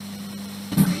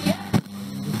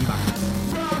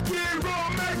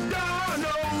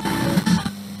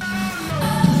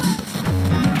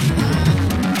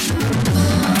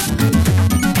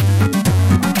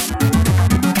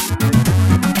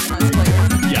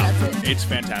It's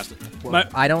fantastic. Well,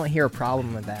 I don't hear a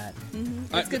problem with that.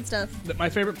 It's good stuff. My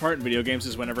favorite part in video games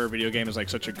is whenever a video game is like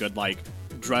such a good like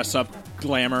dress up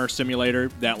glamour simulator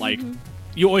that like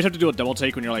you always have to do a double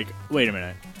take when you're like, wait a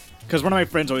minute, because one of my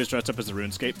friends always dressed up as a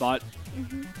RuneScape bot.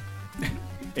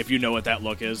 If you know what that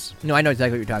look is. No, I know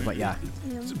exactly what you're talking about.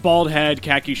 Yeah. It's bald head,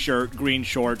 khaki shirt, green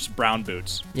shorts, brown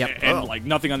boots. Yep. And like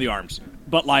nothing on the arms.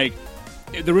 But like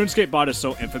the RuneScape bot is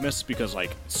so infamous because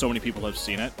like so many people have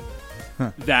seen it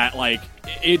that like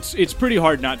it's pretty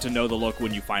hard not to know the look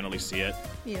when you finally see it.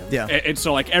 Yeah. And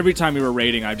so like every time we were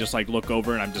raiding, I just like look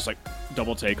over and I'm just like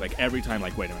double take like every time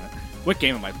like wait a minute, what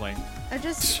game am I playing?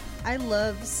 I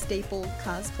love staple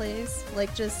cosplays,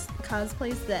 like just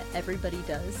cosplays that everybody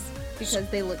does because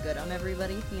they look good on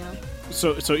everybody, you know.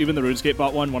 So even the RuneScape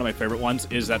bot one of my favorite ones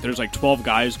is that there's like 12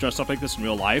 guys dressed up like this in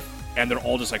real life, and they're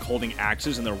all just like holding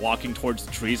axes and they're walking towards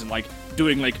the trees and like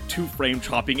doing like 2-frame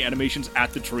chopping animations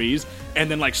at the trees, and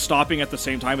then like stopping at the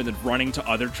same time and then running to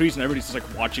other trees, and everybody's just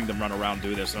like watching them run around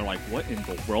do this, and they're like, what in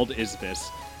the world is this?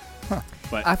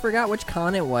 But I forgot which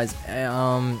con it was.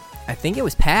 I think it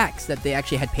was PAX that they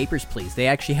actually had Papers, Please. They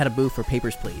actually had a booth for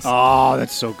Papers, Please. Oh,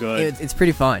 that's so good. It's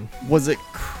pretty fun. Was it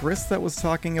Chris that was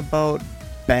talking about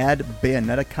bad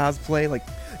Bayonetta cosplay? Like,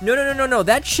 No.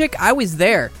 That chick, I was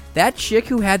there. That chick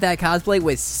who had that cosplay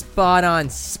was spot on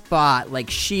spot. Like,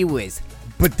 she was.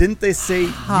 but didn't they say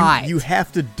hot. you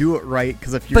have to do it right?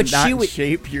 Because if you're But not she in was-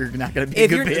 shape, you're not going to be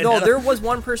If a you're good Bayonetta. no, there was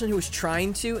one person who was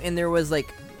trying to, and there was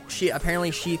like she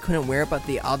couldn't wear it, but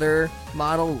the other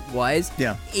model was.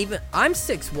 Yeah. Even I'm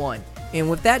 6'1", and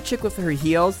with that chick with her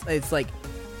heels, it's like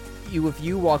if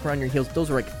you walk around your heels, those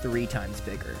are like 3 times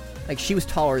bigger. Like she was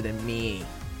taller than me.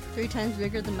 3 times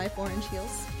bigger than my 4-inch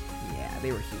heels. Yeah,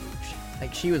 they were huge.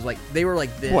 Like she was like they were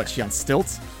like this. What, she on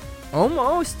stilts?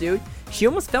 Almost, dude. She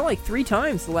almost fell like 3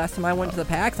 times the last time I went to the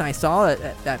PAX, and I saw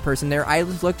that person there. I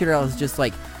just looked at her. I was just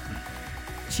like,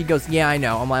 she goes, "Yeah, I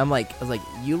know." I was like,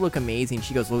 "You look amazing."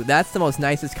 She goes, "Well, that's the most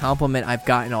nicest compliment I've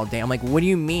gotten all day." I'm like, "What do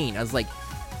you mean?" I was like,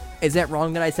 "Is that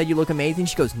wrong that I said you look amazing?"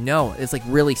 She goes, "No, it's like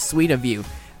really sweet of you.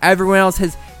 Everyone else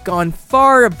has gone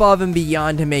far above and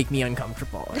beyond to make me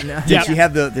uncomfortable." Did she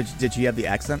have the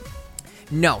accent?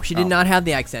 No, she did Oh. not have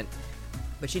the accent,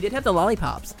 but she did have the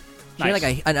lollipops. She had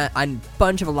Nice. like a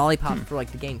bunch of lollipops for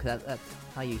like the game, because that's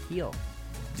how you heal.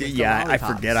 Just the Yeah, I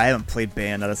lollipops. forget. I haven't played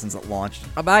Bayonetta since it launched.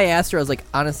 But I asked her, I was like,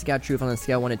 honest to God truth, on a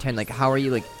scale of 1 to 10, like, how are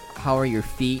you, like, how are your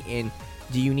feet, and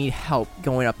do you need help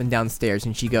going up and down stairs?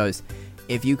 And she goes,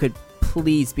 if you could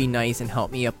please be nice and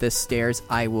help me up this stairs,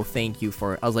 I will thank you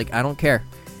for it. I was like, I don't care.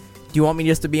 Do you want me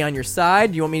just to be on your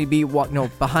side? Do you want me to be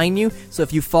behind you? So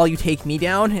if you fall, you take me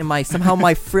down, and somehow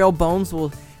my frail bones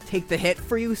will take the hit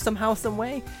for you somehow, some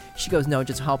way? She goes, no,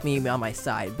 just help me on my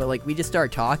side. But like we just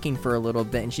started talking for a little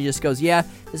bit, and she just goes, yeah,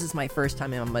 this is my first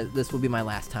time, and this will be my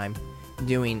last time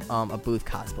doing a booth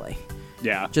cosplay.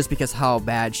 Yeah. Just because how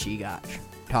bad she got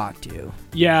talked to.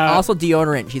 Yeah. Also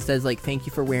deodorant. She says like, thank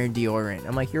you for wearing deodorant.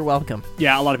 I'm like, you're welcome.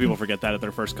 Yeah, a lot of people forget that at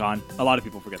their first con. A lot of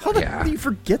people forget How that. do you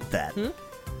forget that?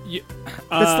 Yeah.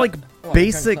 That's like Oh,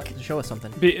 basic to show us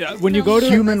something. When you go to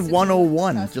human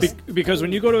 101. Just because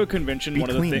when you go to a convention, Be one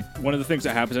clean. of the things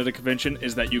that happens at a convention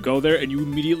is that you go there and you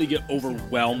immediately get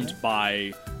overwhelmed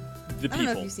by the I don't know if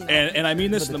people, you've seen and, that. and I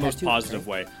mean this With in the the most tattoos, positive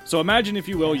right? way. So imagine, if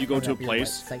you will, you go to a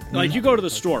place like you go to the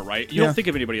store, right? You Yeah. don't think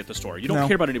of anybody at the store. You don't No.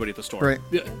 care about anybody at the store. Right.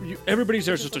 Everybody's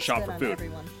there just to Looks shop good for on food.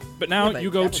 everyone. But now Yeah, but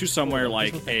you go that to looks somewhere cool. like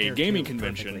This looks like a there, gaming too,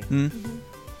 convention, perfectly.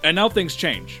 and now things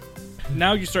change.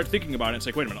 Now you start thinking about it. It's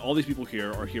like, wait a minute, all these people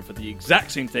here are here for the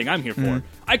exact same thing I'm here for.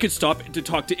 I could stop to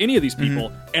talk to any of these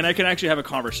people, and I can actually have a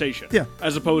conversation. Yeah.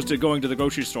 As opposed to going to the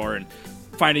grocery store and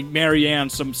finding Marianne,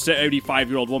 some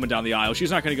 75-year-old woman down the aisle.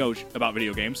 She's not going to go about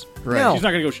video games. Right. No. She's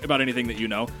not going to go about anything that you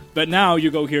know. But now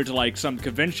you go here to like some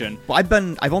convention. Well,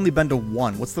 I've only been to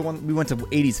one. What's the one we went to?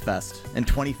 80s Fest in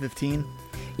 2015.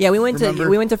 Yeah, we went Remember?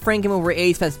 to Frankenmuth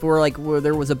 80s Fest where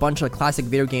there was a bunch of classic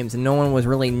video games and no one was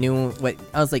really knew what.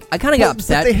 I was like, I kind of got But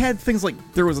upset. they had things like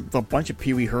there was a bunch of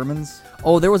Pee Wee Hermans.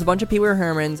 Oh, there was a bunch of Pee Wee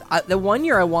Hermans. The one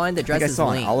year I wanted to I dress think I as saw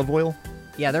an Link. olive oil.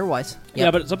 Yeah, there was. Yeah,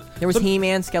 Yep. but there was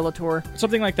He-Man, Skeletor.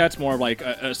 something like that's more like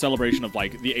a celebration of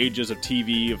like the ages of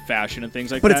TV, of fashion, and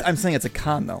things like But that. I'm saying it's a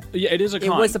con though. Yeah, it is a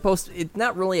con. It was supposed to. It's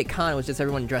not really a con. It was just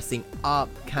everyone dressing up,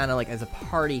 kind of like as a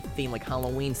party theme, like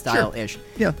Halloween style ish.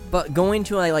 Yeah. But going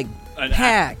to like An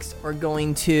PAX or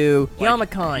going to like,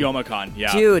 Youmacon, Youmacon,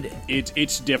 yeah. dude,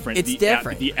 It's different. It's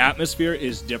different. The atmosphere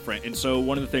is different. And so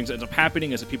one of the things that ends up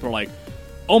happening is that people are like,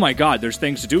 oh my God, there's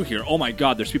things to do here. Oh my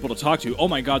God, there's people to talk to. Oh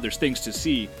my God, there's things to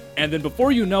see. And then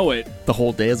before you know it, The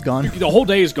whole day is gone. the whole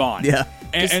day is gone. Yeah.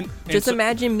 And just so-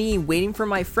 imagine me waiting for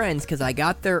my friends because I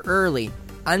got there early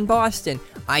on Boston.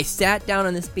 I sat down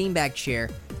on this beanbag chair,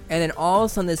 and then all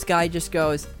of a sudden this guy just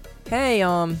goes, hey,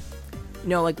 you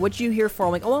know, like, what you here for?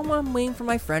 I'm like, oh, I'm waiting for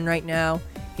my friend right now.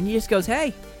 And he just goes,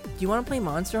 hey, do you want to play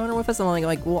Monster Hunter with us? I'm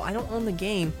like, well, I don't own the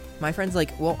game. My friend's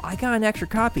like, well, I got an extra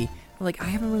copy. I'm like, I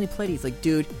haven't really played it. He's like,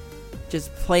 dude,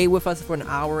 just play with us for an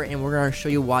hour, and we're going to show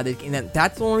you why. And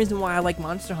that's the only reason why I like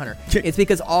Monster Hunter. It's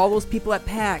because all those people at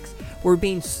PAX were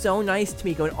being so nice to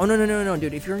me, going, oh, no,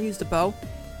 dude, if you're going to use the bow,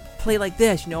 play like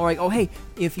this, you know, or like, oh, hey,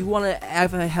 if you want to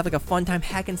have like a fun time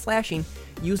hack and slashing,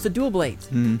 use the dual blades,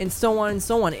 and so on and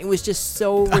so on. It was just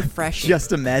so refreshing.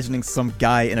 Just imagining some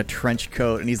guy in a trench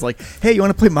coat, and he's like, hey, you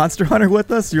want to play Monster Hunter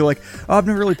with us? You're like, oh, I've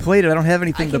never really played it. I don't have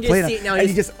anything to play it on.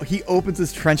 And he opens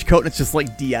his trench coat, and it's just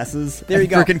like DSs. There you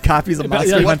go. Freaking copies of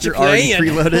Monster Hunter already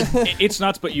preloaded. It's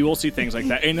nuts, but you will see things like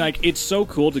that. And, like, it's so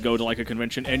cool to go to, like, a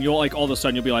convention, and you'll, like, all of a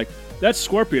sudden, you'll be like, that's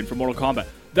Scorpion from Mortal Kombat.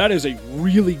 That is a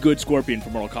really good Scorpion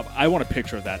from Mortal Kombat. I want a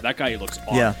picture of that. That guy looks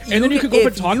awesome. Yeah. And then you could go up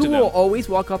and talk to them. You will always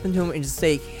walk up into him and just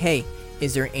say, hey,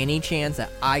 is there any chance that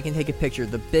I can take a picture?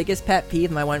 The biggest pet peeve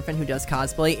of my one friend who does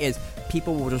cosplay is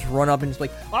people will just run up and just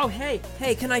like, oh, hey,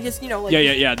 can I just, you know, like...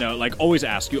 Yeah, no, like, always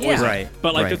ask. You always ask. Right.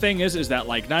 But, like, the thing is that,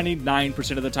 like,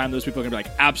 99% of the time, those people are going to be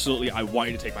like, absolutely, I want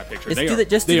you to take my picture. They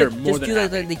are more than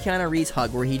happy. the Keanu Reeves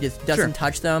hug where he just doesn't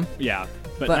touch them. Yeah.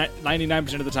 But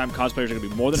 99% of the time, cosplayers are going to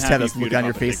be more than just happy. Just have this look on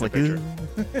your face like,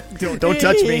 don't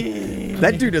touch me.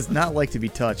 That dude does not like to be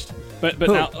touched. But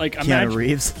now, like, Keanu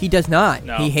Reeves. He does not.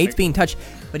 No, he hates being touched.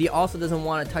 But he also doesn't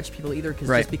want to touch people either,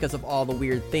 just because of all the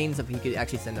weird things. If he could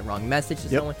actually send the wrong message to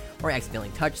someone, or accidentally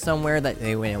touch somewhere that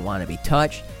they wouldn't want to be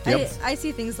touched. I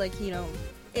see things like, you know,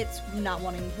 it's not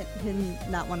wanting him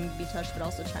not wanting to be touched, but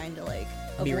also trying to like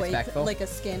be avoid respectful. like a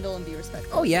scandal and be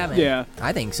respectful. Oh yeah, man. Yeah,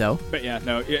 I think so. But yeah,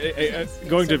 no,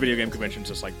 going to video game conventions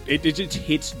just like it just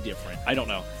hits different. I don't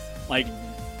know, like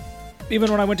even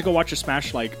when I went to go watch a Smash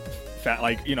Smash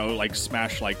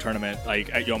tournament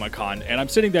like at Youmacon, and I'm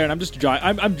sitting there and I'm just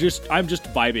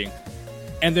vibing.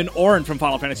 And then Orin from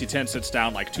Final Fantasy X sits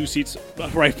down like 2 seats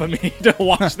right from me to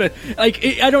watch the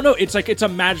I don't know. It's like it's a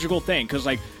magical thing because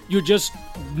like you just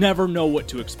never know what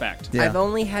to expect. Yeah. I've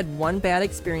only had one bad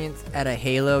experience at a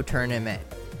Halo tournament,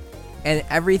 and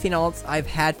everything else I've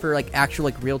had for like actual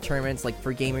like real tournaments, like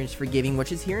for Gamers for Giving,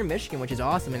 which is here in Michigan, which is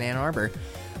awesome in Ann Arbor.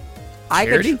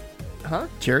 Charity?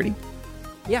 Charity?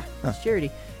 Yeah, Huh. it's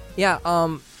charity. Yeah.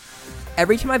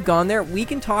 Every time I've gone there, we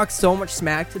can talk so much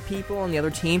smack to people on the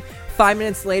other team. 5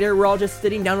 minutes later, we're all just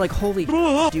sitting down like, holy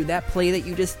dude, that play that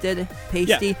you just did,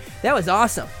 Pasty, that was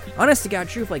awesome. Honest to God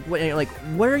truth, like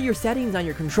what are your settings on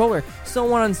your controller?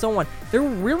 So on and so on. There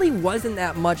really wasn't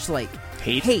that much like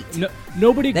hate.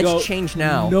 Nobody That's changed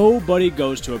now. Nobody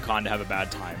goes to a con to have a bad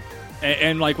time.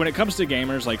 And like when it comes to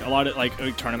gamers, like a lot of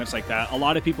like tournaments like that, a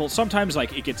lot of people sometimes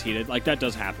like it gets heated. Like that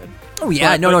does happen. Oh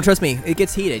yeah, no, trust me, it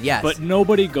gets heated. Yes, but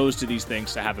nobody goes to these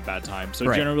things to have a bad time. So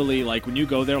generally, like when you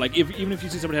go there, like even if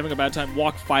you see somebody having a bad time,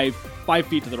 walk 5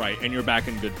 feet to the right, and you're back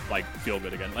in good, like feel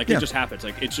good again. Like it just happens.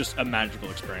 Like it's just a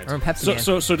magical experience. Or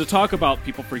Pepsi so to talk about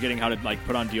people forgetting how to like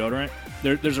put on deodorant,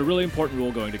 there's a really important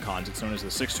rule going to cons. It's known as the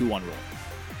 6-2-1 rule.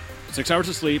 6 hours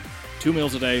of sleep, 2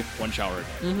 meals a day, 1 shower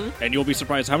a day. And you'll be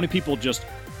surprised how many people just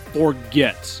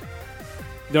forget.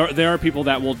 There are people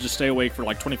that will just stay awake for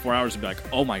like 24 hours and be like,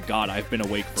 oh my god, I've been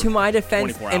awake for 24 hours. To my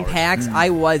defense, in PAX, I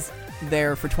was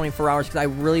there for 24 hours because I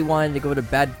really wanted to go to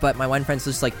bed, but my one friend's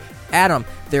just like, Adam,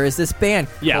 there is this band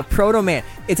called Proto Man.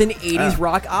 It's an 80s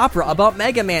rock opera about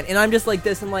Mega Man. And I'm just like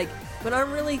this, I'm like, but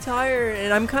I'm really tired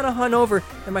and I'm kind of hungover.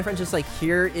 And my friend's just like,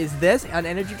 here is this, an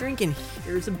energy drink, and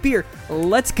here's a beer.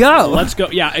 Let's go. Let's go.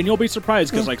 Yeah, and you'll be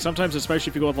surprised because like sometimes, especially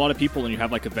if you go with a lot of people and you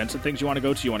have like events and things you want to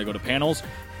go to panels,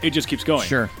 it just keeps going.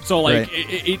 Sure. So like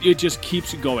it just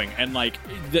keeps going, and like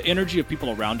the energy of people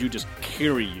around you just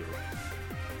carry you.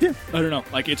 Yeah. I don't know.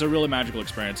 Like it's a really magical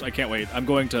experience. I can't wait. I'm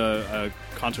going to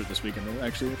a concert this weekend.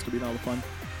 Actually, it's gonna be a lot of fun.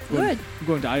 Good. I'm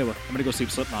going to Iowa. I'm gonna go see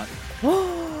Slipknot.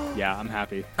 Yeah, I'm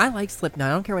happy. I like Slipknot.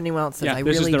 I don't care what anyone else says. Yeah, I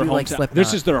really do like Slipknot.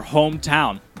 This is their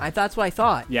hometown. That's what I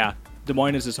thought. Yeah, Des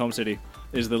Moines is his home city.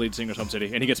 Is the lead singer's home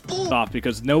city, and he gets pissed off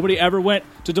because nobody ever went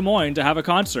to Des Moines to have a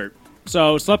concert.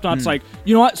 So Slipknot's like,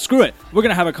 you know what? Screw it. We're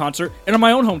gonna have a concert in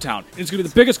my own hometown, and it's gonna be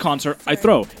the biggest concert I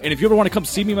throw. And if you ever want to come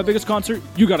see me, my biggest concert,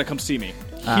 you gotta come see me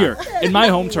here in my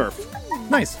home turf.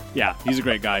 Nice. Yeah, he's a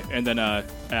great guy. And then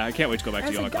I can't wait to go back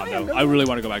to Youmacon though. I really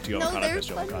want to go back to Youmacon. I miss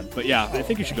Youmacon. But yeah, I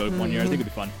think you should go one year. I think it'd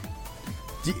be fun.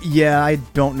 Yeah, I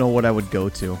don't know what I would go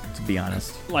to be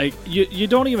honest. Like you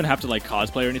don't even have to like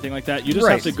cosplay or anything like that. You just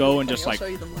have to go and just like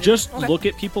look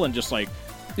at people and just like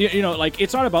you know, like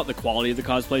it's not about the quality of the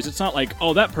cosplays. It's not like,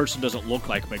 oh, that person doesn't look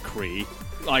like McCree.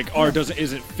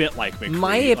 isn't fit like McCree.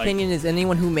 My opinion is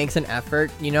anyone who makes an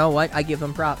effort, you know what? I give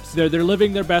them props. They're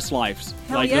living their best lives.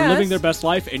 Hell They're living yes. their best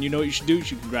life, and you know what you should do? You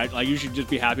should you should just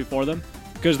be happy for them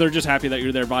because they're just happy that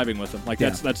you're there vibing with them. Like Yeah.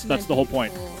 that's the whole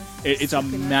point. It's a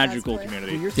Sukuna magical cosplay.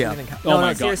 community. You're Yeah. seeing Oh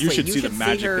my God, seriously, you should see the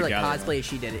Magic her, the like, Gathering. cosplay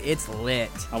she did. It's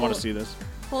lit. I want to see this.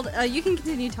 Hold. You can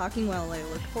continue talking while I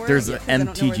look for There's it. an 'cause I don't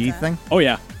know where MTG it's at. thing. Oh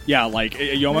yeah, like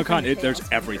at Youmacon, the there's Chaos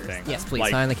everything. Yes, please,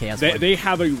 Like, sign the Chaos They, Board. they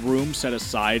have a room set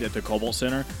aside at the Cobalt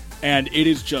Center, and it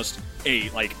is just a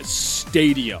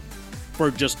stadium for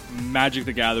just Magic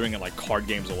the Gathering and card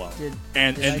games alone. Did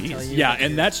and I tell you yeah, that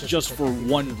and you're that's supposed just to for take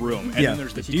one room. And Yeah. then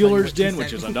there's the Did she tell you dealer's what she den, which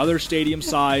said? is another stadium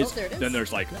size. there it is. Then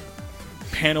there's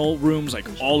panel rooms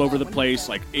all over the place.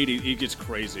 It gets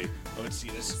crazy. Oh, let's see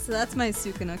this. So that's my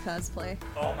Sukuna cosplay.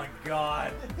 Oh my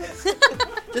god.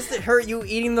 Just to hurt you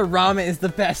eating the ramen is the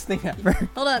best thing ever.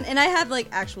 Hold on, and I have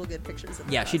actual good pictures of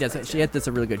the Yeah, she does it. cosplay, She does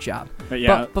a really good job. But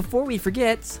yeah. But before we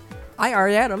forget, I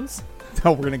Ari Adams.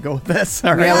 Oh, we're gonna go with this.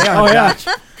 All right. Yeah, we are. Oh yeah.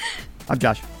 I'm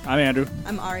Josh. I'm Andrew.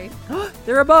 I'm Ari.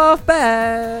 They're both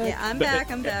back. Yeah, I'm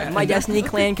back. I'm back. My Destiny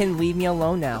clan can leave me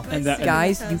alone now. And that-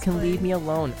 Guys, Sukuna you can cosplay. leave me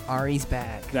alone. Ari's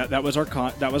back. That was our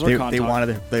con. That was our con. They talk.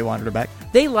 wanted her back.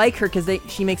 They like her because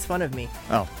she makes fun of me.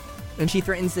 Oh. And she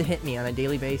threatens to hit me on a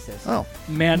daily basis. Oh.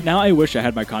 Man, now I wish I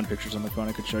had my con pictures on my phone.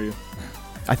 I could show you.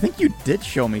 I think you did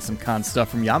show me some con stuff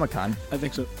from Youmacon I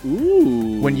think so.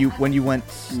 Ooh. when you went.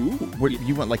 Ooh. Where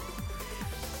you went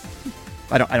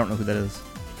I don't know who that is.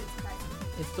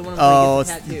 It's the one with Oh, the it's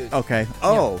tattoos. okay.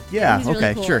 Oh, yeah. He's really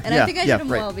Okay, cool. sure. And yeah, I think I yeah, did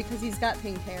him right. well because he's got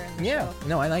pink hair in the Yeah. show.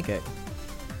 No, I like it.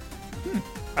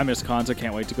 I miss cons. I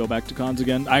can't wait to go back to cons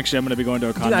again. Actually, I'm going to be going to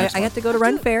a con Dude, I next got month. to go to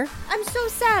Ren Fair. I'm so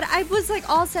sad. I was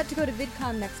all set to go to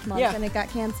VidCon next month, Yeah. and it got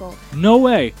canceled. No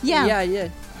way. Yeah. Yeah, I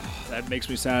did. That makes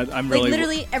me sad. I'm Like really.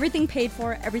 literally everything paid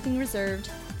for, everything reserved.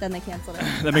 Then they canceled it.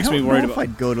 That makes I me don't worried know if about.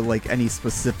 I'd go to any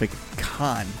specific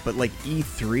con, but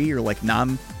E3 or non.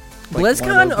 one of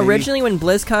BlizzCon, those maybe. originally when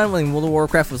World of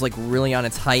Warcraft was really on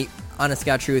its height, honest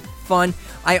God truth, fun,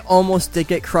 I almost did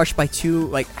get crushed by two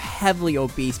heavily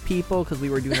obese people because we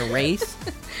were doing a race.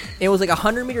 It was a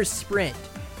 100-meter sprint,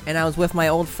 and I was with my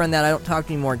old friend that I don't talk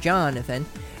to anymore, Jonathan,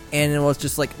 and it was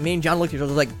just me and John looked at each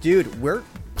other dude, we're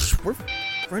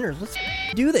runners, let's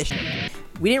do this.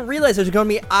 We didn't realize there's going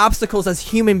to be obstacles as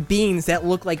human beings that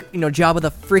look like Jabba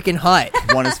the freaking Hutt.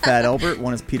 One is Fat Albert,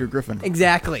 one is Peter Griffin.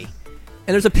 Exactly.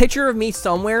 And there's a picture of me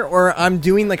somewhere, or I'm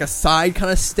doing a side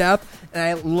kind of step,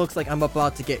 and it looks like I'm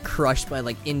about to get crushed by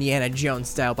Indiana Jones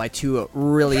style by two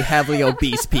really heavily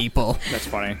obese people. That's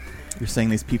funny. You're saying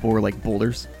these people were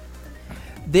boulders?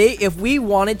 If we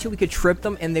wanted to, we could trip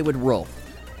them and they would roll.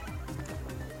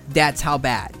 That's how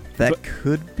bad. That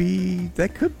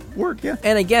could work, yeah.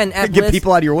 And again, at Get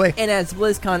people out of your way. And at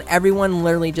BlizzCon, everyone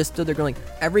literally just stood there going,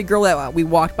 every girl that we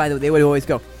walked by, they would always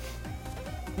go,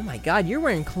 "Oh my God, you're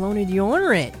wearing cologne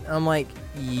deodorant." I'm like,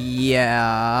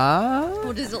 yeah.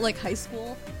 What is it, high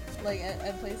school?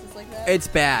 At places like that? It's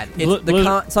bad.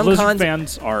 It's some Blizzard cons,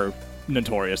 fans are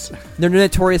notorious. they're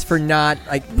notorious for not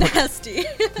Nasty.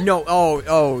 No,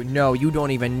 oh no, you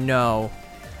don't even know.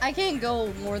 I can't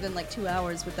go more than 2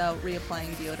 hours without reapplying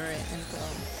deodorant and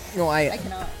cologne. No, I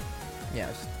cannot.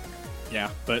 yes.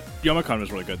 Yeah, but Youmacon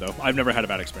was really good though. I've never had a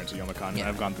bad experience at Youmacon. Yeah.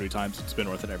 I've gone 3 times. It's been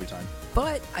worth it every time.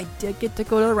 But I did get to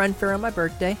go to the Ren Fair on my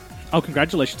birthday. Oh,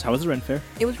 congratulations! How was the Ren Fair?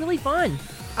 It was really fun.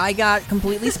 I got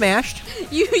completely smashed.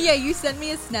 You sent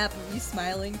me a snap of you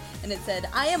smiling, and it said,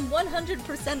 "I am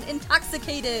 100%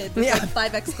 intoxicated." With Yeah.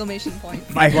 5 exclamation points.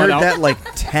 I blood heard out.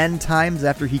 that 10 times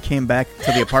after he came back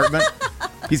to the apartment.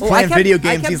 He's Oh, playing video I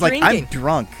games. kept He's like, drinking. I'm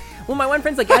drunk. Well, my one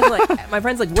friend's guys, my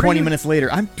friend's what 20 are you? minutes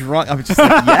later, I'm drunk. I was just like,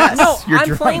 yes, No, you're I'm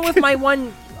drunk. playing with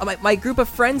my group of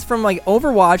friends from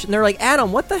Overwatch, and they're like,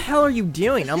 "Adam, what the hell are you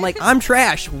doing?" I'm like, "I'm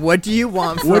trash. What do you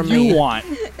want from What do me?" you want?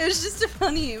 It was just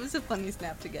it was a funny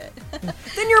snap to get.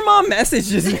 Then your mom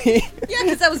messages me. Yeah,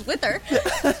 because I was with her.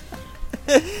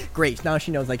 Great, now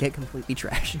she knows I get completely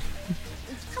trashed.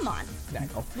 Come on. I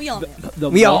know. We all knew.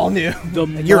 We all knew. The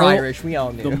You're moral- Irish. We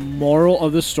all knew. The moral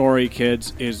of the story,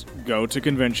 kids, is go to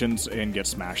conventions and get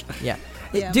smashed. Yeah.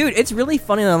 Yeah. Dude, it's really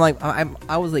funny. And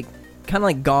I was kind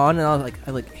of gone, and I was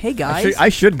like, "Hey guys." I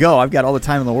should go. I've got all the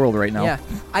time in the world right now. Yeah.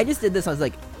 I just did this. I was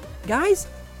like, "Guys,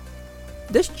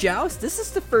 this joust. This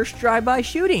is the first drive-by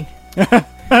shooting."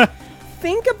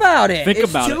 Think about it. Think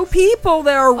it's about two it. people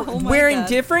that are Oh my wearing God.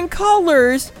 different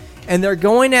colors, and they're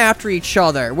going after each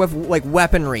other with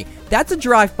weaponry. That's a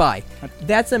drive-by.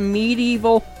 That's a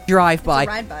medieval drive-by.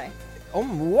 Ride by. Oh,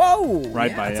 whoa!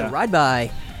 Ride-by, It's yeah. a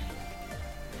ride-by.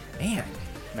 Man,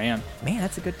 Man,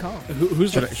 that's a good call.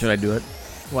 who's Should I do it?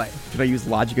 What? Should I use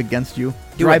logic against you?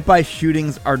 Do Drive-by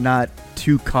shootings are not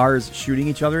two cars shooting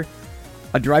each other.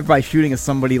 A drive-by shooting is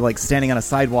somebody like standing on a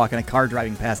sidewalk and a car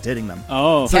driving past hitting them.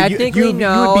 Oh. So Technically,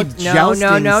 no. You would be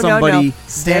jousting somebody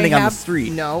standing on the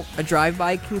street. No, a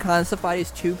drive-by can classify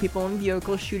as two people in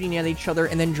vehicles shooting at each other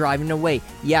and then driving away.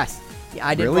 Yes. Yeah,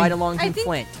 I did Really? ride along I in think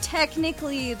Flint.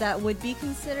 technically that would be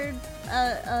considered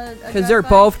a Because they're drive-by,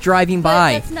 both driving but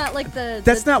by. That's not like the.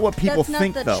 That's not what people that's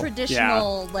think, not the though.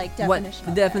 traditional like What definition.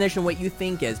 the of definition of what you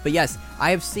think is. But yes,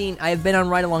 I have been on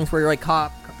ride-alongs where you're like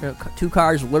two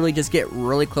cars literally just get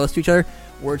really close to each other.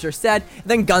 Words are said,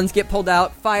 then guns get pulled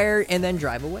out, fire, and then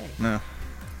drive away. No. that.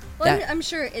 Well, that- I'm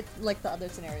sure it's like the other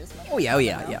scenarios. Oh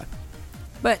yeah.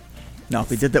 But No, if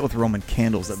they did that with Roman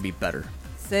candles, that'd be better.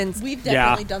 since We've Yeah.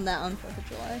 definitely done that on 4th of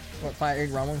July. what, fired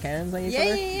Roman cannons at each Yeah,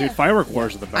 other. yeah, yeah. Dude, firework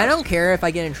wars are the best. I don't care if I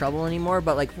get in trouble anymore,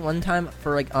 but like one time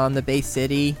for like on the Bay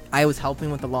City, I was helping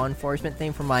with the law enforcement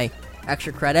thing for my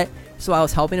extra credit. So I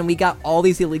was helping, and we got all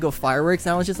these illegal fireworks,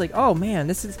 and I was just like, oh man,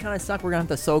 this is kind of suck. We're gonna have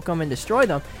to soak them and destroy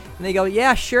them. And they go,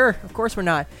 yeah, sure, of course we're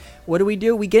not. What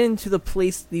do? We get into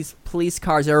these police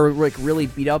cars that are like really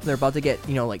beat up, and they're about to get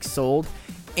like sold.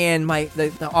 And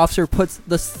the officer puts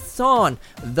the song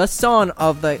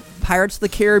of the Pirates of the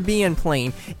Caribbean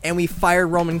playing, and we fire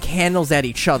Roman candles at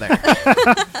each other.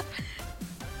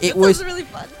 It was really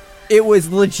fun. It was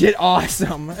legit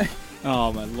awesome.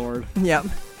 Oh, my lord. Yep.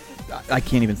 I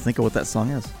can't even think of what that song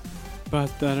is. Oh,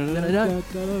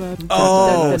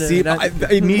 Oh, see,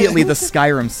 immediately the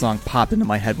Skyrim song popped into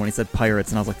my head when he said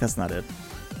pirates, and I was like, that's not it.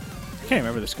 I can't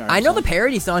remember this guy. I know the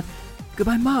parody song.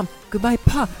 Goodbye, mom. Goodbye,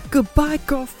 pa. Goodbye,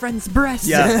 girlfriend's breast.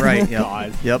 Yeah, right. Yep.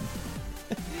 God. Yep.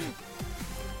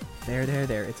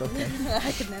 There. It's okay.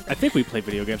 I could never. I think we play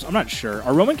video games. I'm not sure.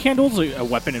 Are Roman candles a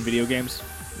weapon in video games?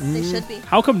 They should be.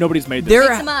 How come nobody's made this? There-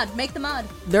 Make the mod. Make the mod.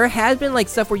 There has been like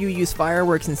stuff where you use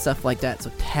fireworks and stuff like that.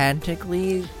 So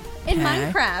technically, In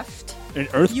Okay. Minecraft, In you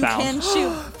Earthbound. can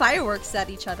shoot fireworks at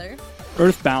each other.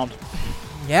 Earthbound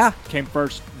yeah. came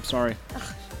first. I'm sorry.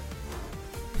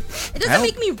 It doesn't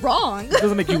make me wrong. It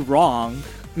doesn't make you wrong.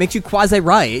 Makes you quasi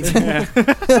right.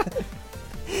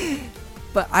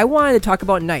 But I wanted to talk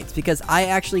about Knights because I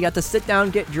actually got to sit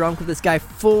down, get drunk with this guy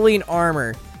fully in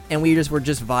armor, and we were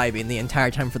just vibing the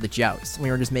entire time for the joust.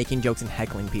 We were just making jokes and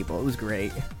heckling people. It was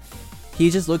great. He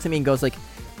just looks at me and goes like,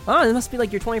 "Oh, it must be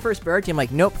like your 21st birthday." I'm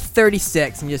like, "Nope,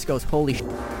 36." And he just goes, "Holy sh!"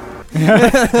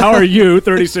 How are you,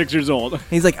 36 years old?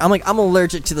 He's like, I'm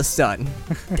allergic to the sun."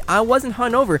 I wasn't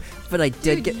hungover, but I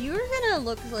did Dude, get. you're gonna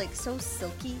look like so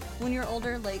silky when you're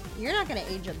older. Like you're not gonna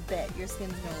age a bit. Your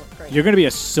skin's gonna look great. You're going to be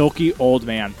a silky old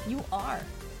man. You are.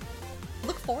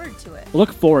 Look forward to it.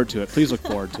 Look forward to it. Please look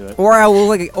forward to it. Or I will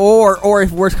like, or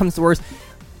if worse comes to worse,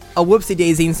 a whoopsie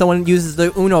daisy and someone uses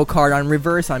the Uno card on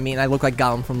reverse on me, and I look like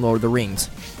Gollum from Lord of the Rings.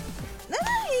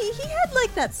 He had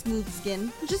like that smooth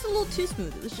skin, just a little too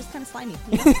smooth. It was just kind of slimy.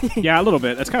 You know? Yeah, a little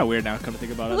bit. That's kind of weird now, come to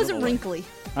think about it. It I wasn't don't know why. wrinkly.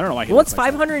 I don't know why he Well, it's looks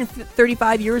like that.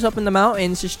 535 years up in the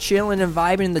mountains, just chilling and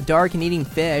vibing in the dark and eating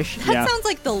fish. That Yeah. sounds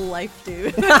like the life,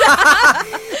 dude.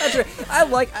 That's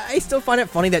right. I still find it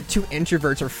funny that two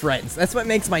introverts are friends. That's what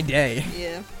makes my day.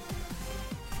 Yeah.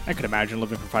 I could imagine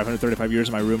living for 535 years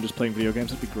in my room just playing video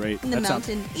games. That'd be great. In the That sounds-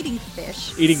 mountain, eating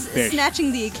fish. Eating fish.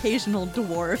 Snatching the occasional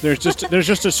dwarf. There's just a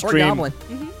Or stream. goblin.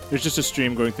 There's just a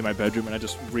stream going through my bedroom, and I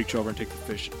just reach over and take the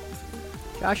fish.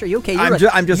 Josh, are you okay?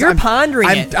 I'm pondering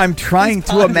it. I'm trying He's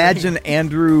to pondering. imagine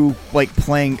Andrew like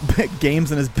playing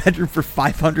games in his bedroom for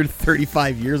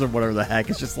 535 years or whatever the heck.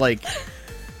 It's just like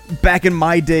back in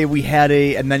my day we had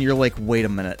and then you're like, wait a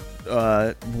minute,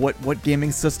 what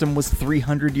gaming system was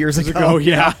 300 years ago?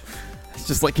 Yeah. It's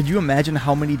just like, could you imagine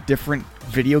how many different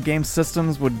video game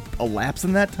systems would elapse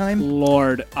in that time?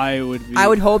 Lord, I would be... I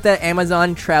would hope that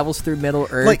Amazon travels through Middle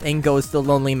Earth Like- and goes to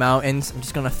Lonely Mountains. I'm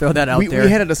just gonna throw that out We there.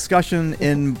 had a discussion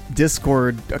in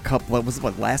Discord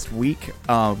last week?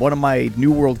 One of my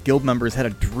New World guild members had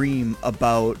a dream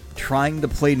about trying to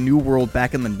play New World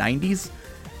back in the 90s.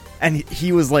 And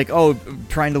he was like, oh,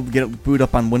 trying to get it boot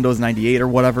up on Windows 98 or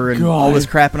whatever and all this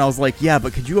crap. And I was like, yeah,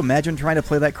 but could you imagine trying to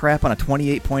play that crap on a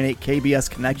 28.8 KBS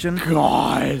connection?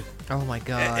 God. Oh my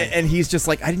god. And he's just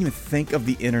like, I didn't even think of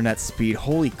the internet speed.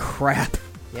 Holy crap.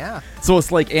 Yeah. So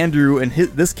it's like Andrew, in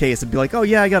this case, it'd be like, oh,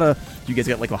 yeah, you guys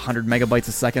got like 100 megabytes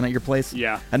a second at your place?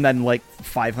 Yeah. And then like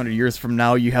 500 years from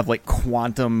now, you have like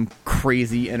quantum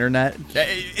crazy internet.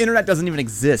 Internet doesn't even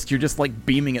exist. You're just like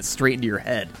beaming it straight into your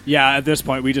head. Yeah, at this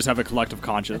point, we just have a collective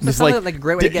conscience. That Just sounds like a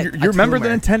great way to get you remember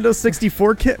the tumor. Nintendo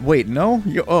 64 kit? Wait, no?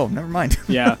 Oh, never mind.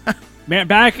 Yeah. Man,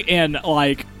 back in,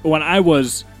 like, when I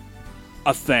was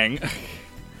a thing,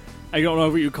 I don't know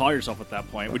what you call yourself at that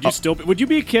point. Would you would you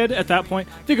be a kid at that point?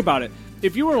 Think about it.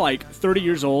 If you were like 30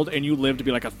 years old and you lived to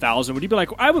be like 1,000, would you be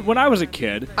like, when I was a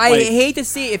kid? I like, hate to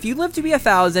see, if you lived to be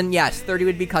 1,000, yes, 30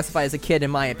 would be classified as a kid, in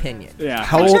my opinion. Yeah.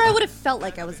 How I'm old? sure I would have felt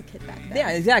like I was a kid back then. Yeah,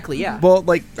 exactly, yeah. Well,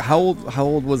 like how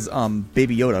old was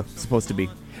Baby Yoda supposed to be?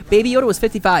 Baby Yoda was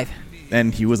 55.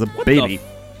 And he was a baby.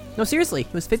 No, seriously, he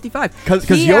was 55. 'Cause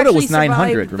He Yoda actually was 900,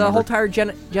 survived remember? the whole entire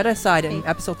genocide in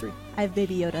Episode 3. I have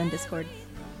Baby Yoda on Discord.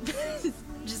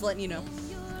 Just letting you know.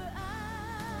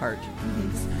 Heart.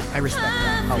 I respect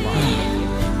that a lot.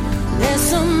 There's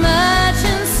so much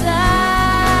inside.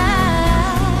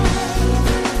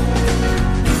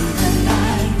 The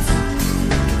night,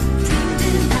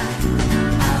 dreaming night,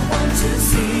 I want to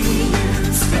see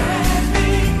you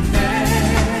standing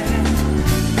there.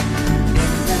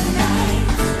 In the night,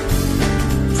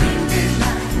 dreaming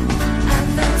night, I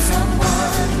found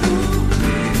someone who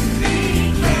really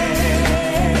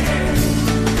cares.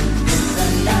 In the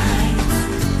night,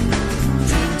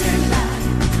 dreaming night,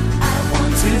 I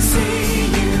want to see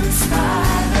you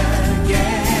smile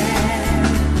again.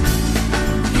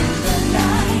 In the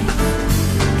night,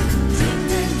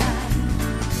 dreaming night,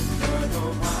 you're the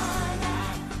one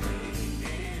I'm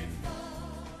waiting for.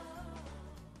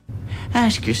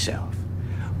 Ask yourself,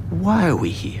 why are we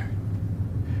here?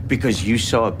 Because you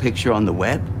saw a picture on the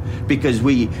web? Because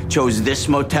we chose this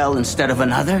motel instead of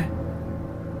another?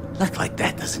 Luck like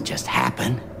that doesn't just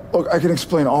happen. Look, I can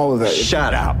explain all of that.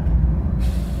 Shut up.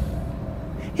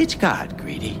 It's God,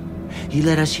 Greedy. He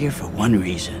led us here for one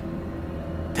reason.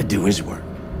 To do his work.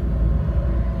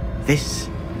 This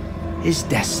is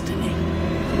destiny.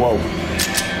 Whoa.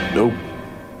 Nope.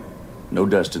 No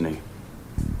destiny.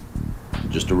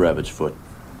 Just a rabbit's foot.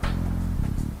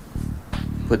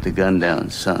 Put the gun down,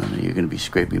 son, or you're gonna be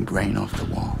scraping brain off the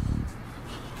wall.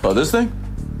 Oh, this thing?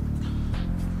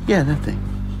 Yeah, that thing.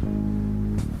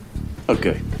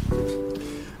 Okay.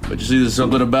 But you see, there's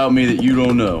something about me that you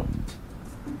don't know.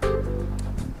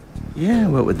 Yeah,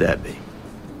 what would that be?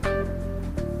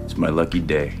 It's my lucky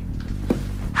day.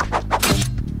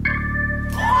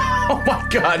 Oh my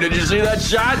God, did you see that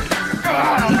shot?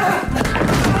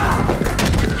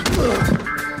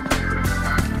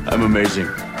 I'm amazing.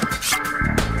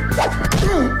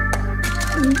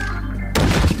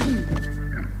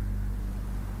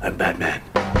 I'm Batman.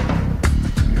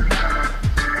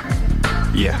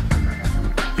 Yeah,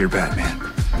 you're Batman.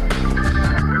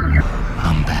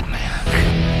 I'm Batman.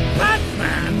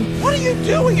 Batman? What are you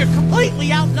doing? You're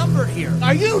completely outnumbered here.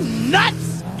 Are you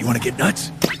nuts? You want to get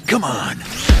nuts? Come on.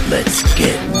 Let's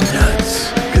get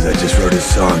nuts. Because I just wrote a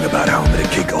song about how I'm going to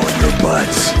kick all your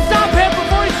butts. Stop him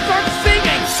before he starts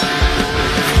singing!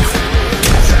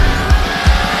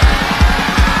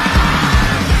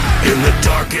 In the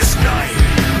darkest night,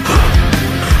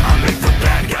 I make the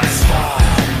bad guys fall.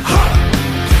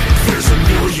 There's a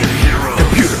million heroes.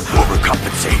 Computer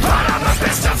overcompensate. But I'm the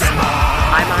best of them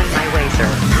all. I'm on my way, sir.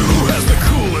 Who has the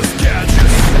coolest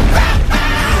gadgets?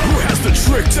 Who has the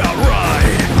tricked out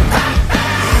ride?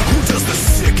 Who does the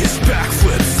sickest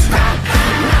backflips?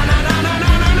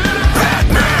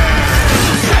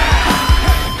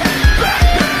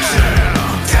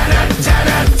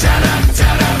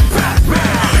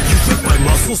 You think my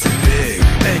muscles are big?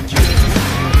 Thank you.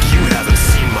 You haven't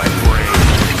seen my brain.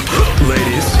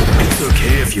 Ladies, it's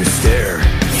okay if you stare.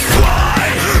 Why?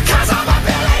 'Cause I'm a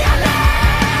billionaire!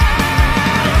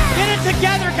 Get it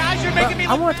together, guys! You're making me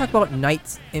I want to talk about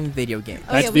knights in video games.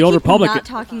 Oh, That's yeah, the we Old keep Republic. not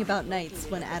talking about knights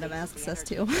when Adam asks us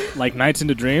to. Like Nights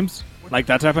into Dreams? Like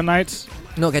that type of Nights?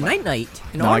 No, like a night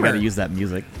in No, I armor. gotta use that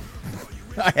music.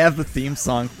 I have the theme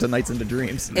song to Nights into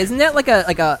Dreams. Isn't that like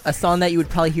a song that you would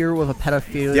probably hear with a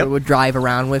pedophilia Yep. would drive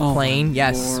around with Oh playing? my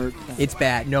Yes, Lord. it's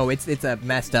bad. No, it's a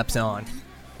messed up song.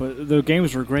 But the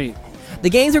games were great. The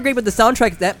games are great, but the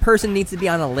soundtrack, that person needs to be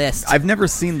on a list. I've never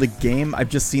seen the game. I've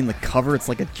just seen the cover. It's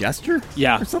like a gesture,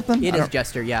 Yeah. or something. It I is don't-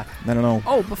 Jester, yeah. I don't know.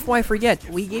 Oh, before I forget,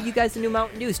 we gave you guys the new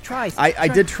Mountain Dews. Try. I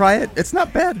did try it. It's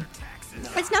not bad.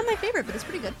 It's not my favorite, but it's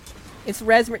pretty good. It's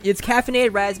raspberry. It's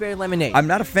caffeinated raspberry lemonade. I'm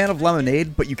not a fan of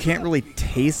lemonade, but you can't really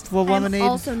taste the lemonade. I'm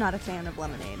also not a fan of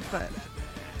lemonade, but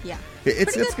yeah.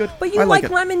 It's pretty good. but you I like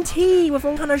it. lemon tea with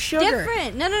a ton of sugar.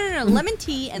 Different. No. Lemon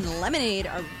tea and lemonade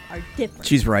are different.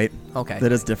 She's right. Okay.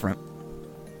 That is different.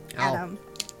 Adam.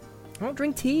 I don't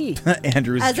drink tea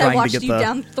Andrew's As I trying to watched get you the,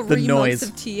 down the 3 noise. mugs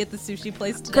of tea at the sushi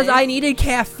place today. because I needed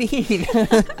caffeine.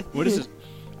 What is this?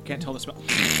 Can't tell the smell.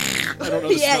 I don't know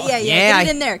the Yeah, smell. yeah. Get it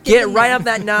in there. Get it in right there. up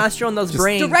that nostril and those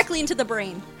brains. Directly into the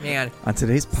brain. Man, On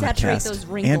today's Saturate those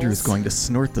podcast, wrinkles. Andrew's going to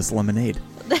snort this lemonade.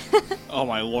 Oh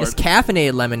my lord. it's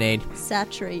caffeinated lemonade.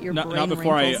 Saturate your Not, brain not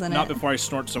before I wrinkles in not it. before I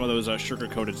snort some of those sugar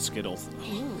coated Skittles.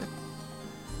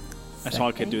 I saw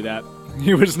a kid do that.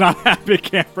 He was not a happy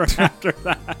camper after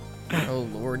that. Oh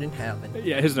Lord in heaven.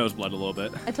 Yeah, his nose bled a little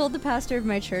bit. I told the pastor of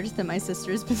my church that my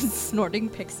sister's been snorting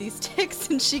pixie sticks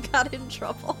and she got in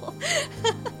trouble.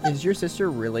 Is your sister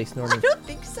really I snorting? don't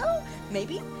think so.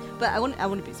 Maybe, but I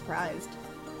wouldn't be surprised.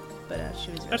 But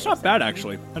she was. Really That's not bad,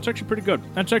 actually. That's actually pretty good.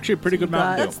 That's actually a pretty good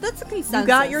Mountain Dew. That's a consensus. You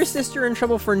got your sister in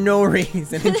trouble for no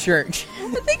reason in church.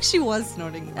 I think she was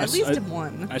snorting at least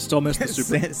one. I still miss the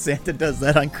Super. Santa does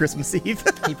that on Christmas Eve.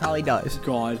 He probably does.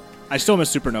 God, I still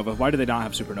miss Supernova. Why do they not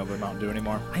have Supernova Mountain Dew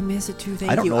anymore? I miss it too. Thank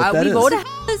I don't you. know what that we is. voted.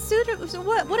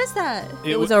 What is that?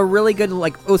 It was a really good,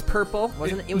 like, it was purple,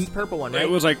 wasn't it? It was the purple one, right? It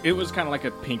was kind of like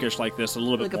a pinkish like this, a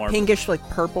little like bit a more. pinkish, like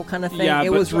purple kind of thing. Yeah, it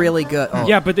but- was really good. Oh.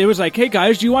 Yeah, but it was like, hey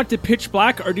guys, do you want the pitch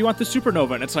black or do you want the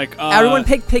Supernova? And it's like, Everyone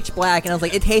picked pitch black, and I was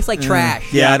like, it tastes like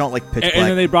trash. Yeah, I don't like pitch and, black. and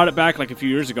then they brought it back like a few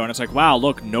years ago, and it's like, wow,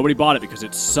 look, nobody bought it because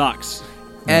it sucks.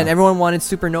 And everyone wanted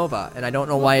Supernova, and I don't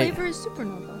know What why. flavor is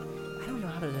Supernova? I don't know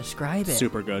how to describe it.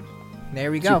 Super good.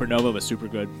 There we go. Supernova was super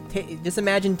good. Just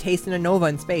imagine tasting a Nova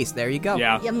in space. There you go.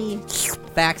 Yeah. Yummy.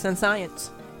 Facts on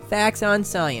science. Facts on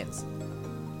science.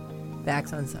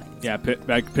 Facts on science. Yeah,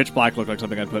 pitch black looked like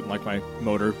something I'd put in like my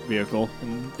motor vehicle,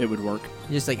 and it would work.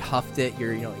 You just like huffed it.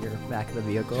 Your back of the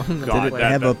vehicle. God, Did it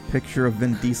have a picture of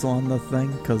Vin Diesel on the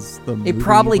thing? Because the movie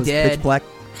probably was did. Pitch black.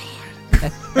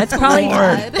 That's probably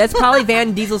God. that's probably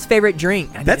Van Diesel's favorite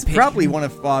drink. I need That's a picture. probably one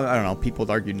of I don't know. People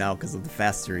would argue now because of the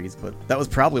Fast series, but that was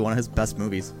probably one of his best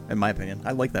movies, in my opinion.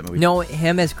 I like that movie. No,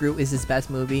 him as Groot is his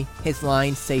best movie. His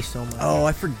lines say so much. Oh,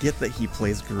 I forget that he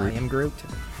plays I Groot. am Groot.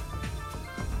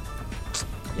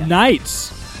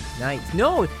 Knights. Knights.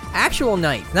 No, actual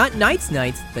knights. Not knights.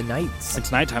 The knights.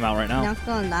 It's nighttime out right now. Not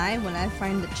gonna lie, when I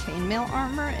find the chainmail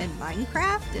armor in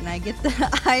Minecraft and I get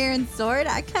the iron sword,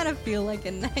 I kind of feel like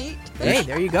a knight. Hey,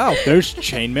 there you go. There's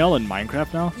chainmail in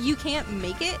Minecraft now. You can't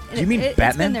make it. And Do you mean it's been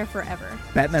Batman? there forever.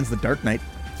 Batman's the Dark Knight.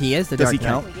 He is the Does Dark he Knight.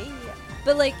 count? Oh, yeah.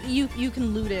 But like you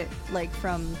can loot it like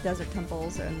from desert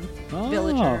temples and Oh.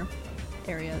 villager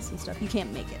areas and stuff. You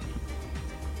can't make it.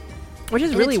 Which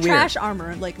is And really it's weird. trash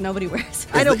armor, like nobody wears.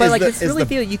 I know, Is but the- like is it's the- really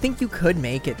feel. You think you could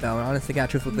make it though? Honestly, God,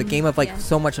 truthful. The game of like yeah.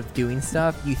 so much of doing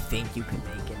stuff, you think you can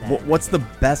make it. What's the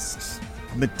best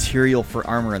material for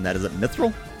armor in that? Is it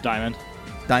mithril? Diamond.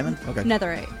 Diamond? Okay.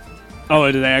 Netherite. Oh,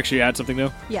 did they actually add something new?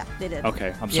 Yeah, they did.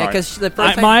 Okay, I'm Yeah, sorry. because the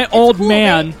first time, my It's old cool.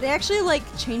 man. They actually like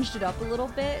changed it up a little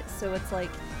bit, so it's like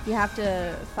you have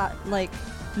to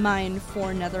mine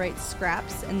 4 netherite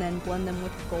scraps and then blend them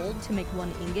with gold to make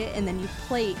 1 ingot, and then you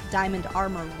plate diamond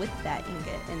armor with that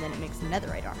ingot, and then it makes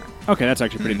netherite armor. Okay, that's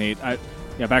actually pretty neat.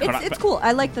 Back when It's cool.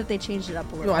 I like that they changed it up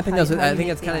a little. no, I think how that's you- how I you think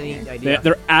make that's kind of the a neat iron. idea.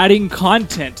 they're adding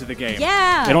content to the game.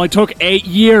 Yeah. It only took 8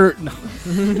 years. No,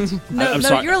 I'm no,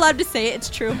 sorry. you're allowed to say it. It's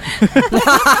true.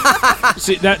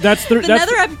 See, that's The that's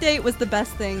Nether update was the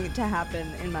best thing to happen,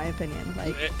 in my opinion.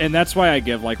 Like, and that's why I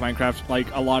give like Minecraft like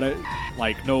a lot of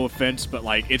like, no offense, but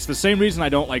like it's the same reason I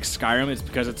don't like Skyrim. It's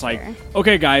because it's like, Fair.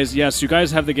 okay guys, yes, you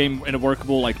guys have the game in a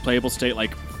workable like playable state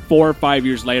like 4 or 5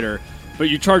 years later, but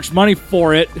you charged money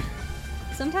for it.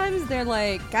 sometimes they're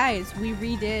like, guys, we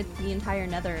redid the entire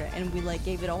Nether, and we like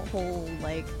gave it a whole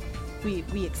like. We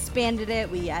expanded it.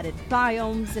 We added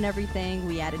biomes and everything.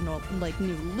 We added new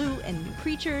loot and new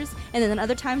creatures. And then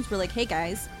other times we're like, hey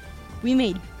guys, we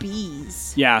made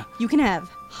bees. Yeah. You can have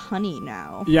honey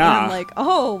now. Yeah. And I'm like,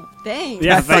 oh, thanks.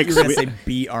 Yeah, I thought you were thanks. going to say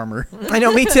bee armor. I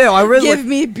know, me too. I really Give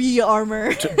me bee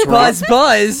armor. buzz.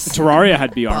 Terraria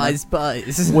had bee armor.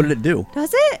 Buzz. What did it do?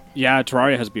 Does it? Yeah,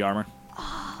 Terraria has bee armor.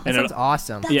 That And sounds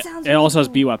awesome. That yeah, sounds it also has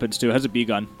really bee cool. weapons too. It has a bee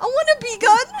gun. I want a bee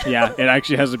gun. Yeah, it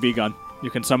actually has a bee gun. You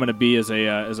can summon a bee as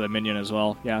a minion as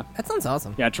well. Yeah. That sounds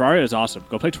awesome. Yeah, Terraria is awesome.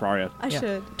 Go play Terraria. I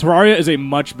should. Terraria is a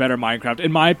much better Minecraft,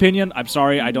 in my opinion. I'm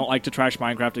sorry, I don't like to trash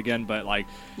Minecraft again, but like,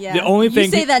 Yeah. the only thing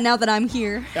you say that now that I'm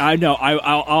here. I know,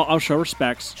 I'll show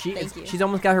respects. Thank you. She's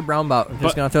almost got her brown belt. I'm just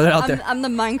But- gonna throw that out there. I'm the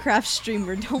Minecraft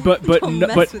streamer. Don't But don't no,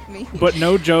 mess with me. but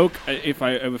no joke. If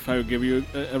I would give you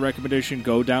a recommendation,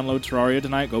 go download Terraria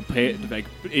tonight. Go pay it. Like,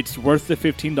 it's worth the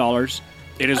 $15.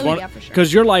 It is Oh, one yeah, for sure.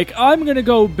 because you're like, I'm gonna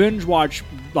go binge watch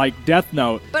like Death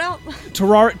Note. But I'll,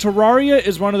 Terraria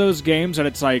is one of those games that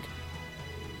it's like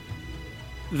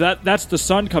that's the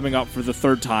sun coming up for the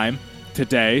 3rd time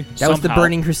today. That was the somehow.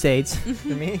 Burning Crusades for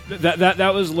me.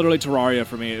 That was literally Terraria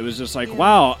for me. It was just like,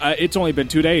 wow, it's only been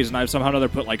 2 days, and I've somehow or another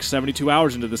put like 72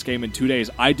 hours into this game in 2 days.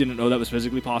 I didn't know that was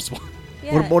physically possible.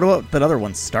 yeah. What about that other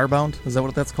one? Starbound? Is that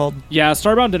what that's called? Yeah,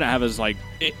 Starbound didn't have as like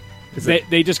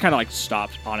They just kind of like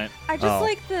stopped on it. I just Oh.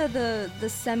 like the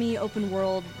semi-open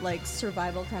world like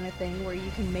survival kind of thing where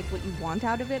you can make what you want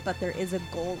out of it, but there is a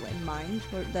goal in mind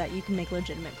that you can make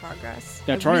legitimate progress.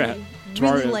 Yeah, I Terraria- really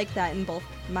Terraria- like that in both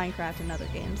Minecraft and other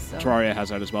games. So. Terraria has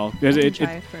that as well. I It, can it,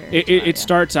 try it, for it, Terraria. it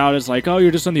starts out as like, oh,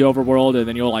 you're just in the overworld, and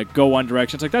then you'll like go one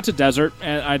direction. It's like, that's a desert,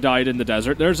 and I died in the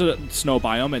desert. There's a snow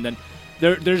biome, and then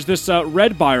there's this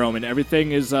red biome, and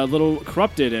everything is a little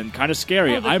corrupted and kind of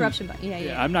scary. Oh, the corruption button.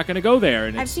 Yeah. I'm not going to go there.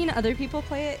 And I've it's, seen other people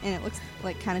play it, and it looks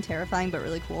like kind of terrifying, but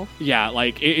really cool. yeah,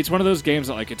 like it's one of those games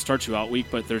that like it starts you out weak,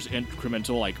 but there's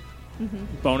incremental like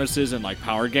bonuses and like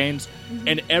power gains,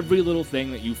 and every little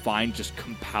thing that you find just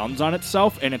compounds on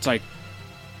itself, and it's like,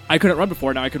 I couldn't run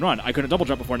before, now I can run. I couldn't double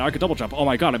jump before, now I can double jump. Oh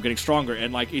my god, I'm getting stronger,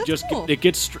 and like it That's just cool. it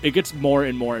gets more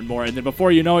and more and more, and then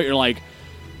before you know it, you're like,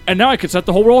 and now I could set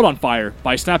the whole world on fire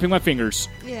by snapping my fingers.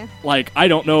 Yeah. Like I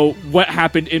don't know what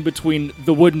happened in between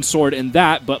the wooden sword and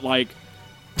that, but like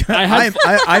I had.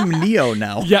 I'm Neo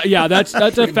now. Yeah, that's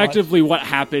effectively what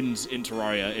happens in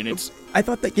Terraria, and it's I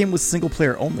thought that game was single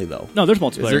player only though. no, there's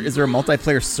multiplayer. Is there a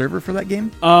multiplayer server for that game?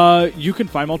 You can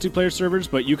find multiplayer servers,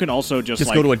 but you can also just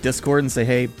like, Go to a Discord and say,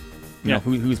 hey, you Yeah. know,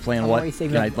 who's playing I'm what? already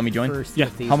saving Can up let me join? for Yeah.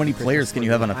 Sea of How many Thieves players can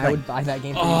you have on a I thing? would buy that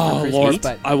game for Oh you Lord,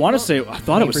 but I want to say I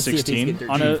thought it was Playing for Sea of Thieves 16 get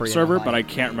on 13 a free, server, I'll buy but it. I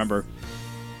can't remember.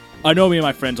 I know me and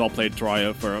my friends all played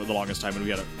Terraria for the longest time, and we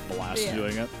had a blast Yeah.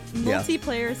 doing it. Yeah.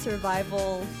 Multiplayer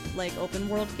survival, like open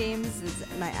world games, is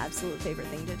my absolute favorite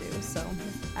thing to do. So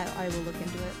I will look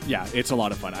into it. Yeah, it's a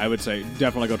lot of fun. I would say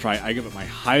definitely go try it. I give it my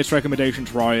highest recommendation.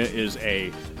 Terraria is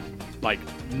a like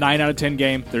 9 out of 10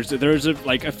 game. There's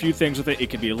like a few things with it.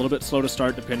 It can be a little bit slow to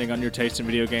start depending on your taste in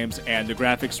video games, and the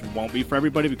graphics won't be for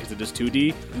everybody because it is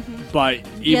 2D. But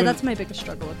even, Yeah, that's my biggest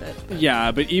struggle with it.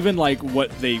 yeah, but even like what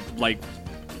they like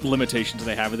limitations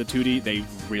they have with the 2D, they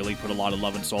really put a lot of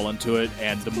love and soul into it,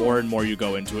 and the more and more you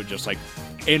go into it, just like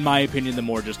in my opinion, the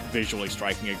more just visually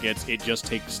striking it gets. It just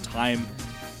takes time,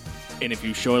 and if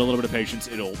you show it a little bit of patience,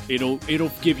 it'll give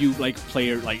you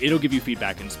it'll give you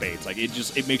feedback in spades. Like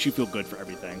it makes you feel good for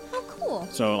everything. Oh, cool.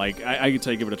 So like I can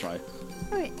tell you, give it a try.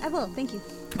 All right, I will. Thank you.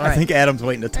 I think Adam's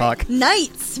waiting to talk.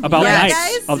 Knights. About yeah, Knights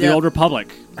guys. of the Yeah. Old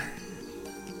Republic.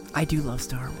 I do love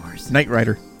Star Wars. Knight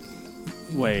Rider.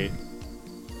 Wait,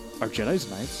 are Jedi's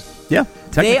knights? Yeah,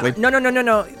 technically.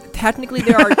 No. Technically,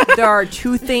 there are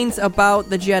two things about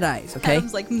the Jedi's. Okay.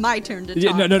 Adam's like my turn to talk.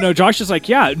 Yeah, no. Josh is like,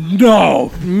 yeah,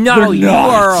 no, No, they're you not.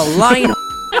 are a lying.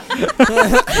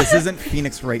 This isn't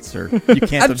Phoenix Wright, sir. You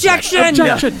can't object.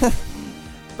 Objection!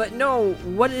 But no,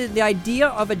 what is the idea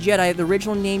of a Jedi? The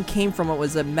original name came from it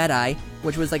was a Medai,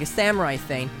 which was like a samurai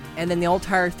thing, and then the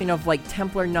entire thing of like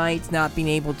Templar Knights not being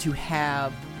able to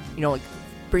have,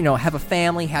 have a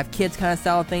family, have kids, kind of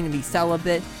style thing, and be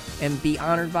celibate and be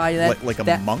honored by that. Like a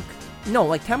that- monk? No,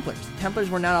 like Templars. Templars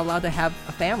were not allowed to have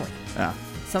a family. Ah.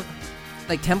 Some,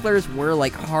 like Templars were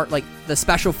like the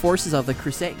special forces of the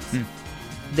Crusades. Hmm.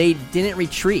 They didn't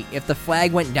retreat. If the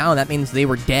flag went down, that means they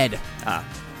were dead. Ah.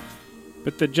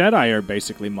 But the Jedi are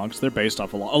basically monks. They're based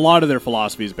off a lot of their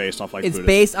philosophy is based off like It's Buddhism.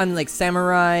 based on like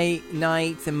samurai,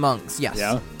 knights, and monks. Yes.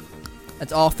 Yeah.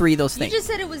 That's all three of those You things. just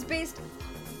said it was based.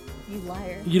 You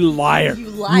liar. You liar. You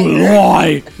liar. You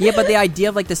lie. Yeah, but the idea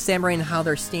of like the samurai and how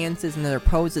their stances and their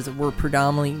poses were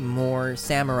predominantly more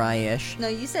samurai-ish. No,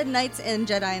 you said knights and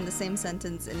Jedi in the same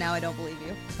sentence, and now I don't believe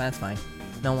you. That's fine.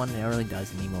 No one really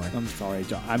does anymore. I'm sorry,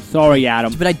 John. I'm sorry,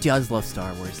 Adam. But I does love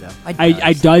Star Wars though.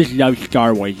 I does love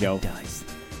Star Wars, though. Does.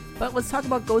 But let's talk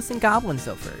about Ghosts and Goblins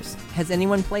though first. Has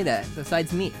anyone played that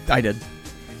besides me? I did.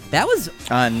 That was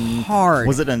On hard.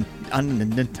 Was it on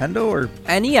Nintendo or?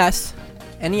 NES.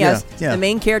 NES. Yeah. The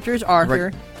main character is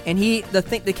Arthur, and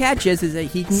the catch is that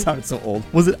he can. Sounded so old.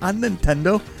 Was it on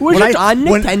Nintendo? Was it on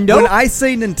Nintendo? When I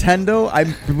say Nintendo,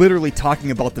 I'm literally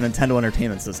talking about the Nintendo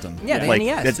Entertainment System. Yeah, the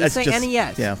NES. Just say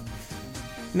NES. Yeah.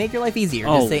 Make your life easier.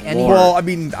 Oh, Just say NES. Lord. Well, I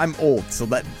mean, I'm old, so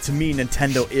that to me,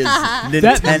 Nintendo is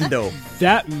Nintendo.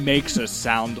 That makes us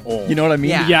sound old. You know what I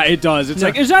mean? Yeah. Yeah, it does. It's Yeah.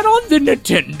 like, is that on the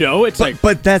Nintendo? It's like,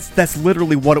 But that's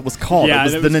literally what it was called. Yeah, it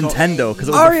was it the was called- Nintendo because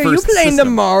it was Are the you first playing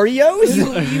system. the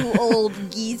Marios? You old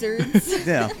geezers.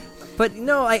 Yeah. But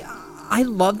no, I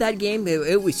love that game.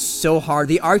 It was so hard.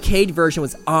 The arcade version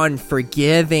was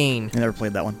unforgiving. I never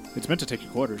played that one. it's meant to take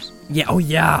your quarters. Yeah, oh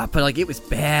yeah, but like it was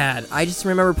bad. I just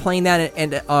remember playing that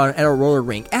at a roller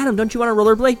rink. Adam, don't you want a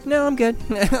rollerblade? No, I'm good.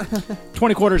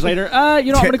 20 quarters later, I'm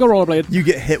gonna go rollerblade. You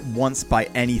get hit once by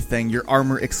anything, your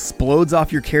armor explodes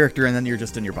off your character, and then you're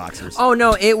just in your boxers. Oh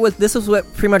no, this was what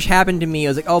pretty much happened to me. It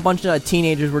was like, a bunch of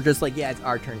teenagers were just like, yeah, it's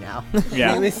our turn now.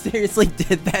 Yeah. They seriously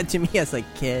did that to me as a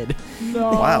kid.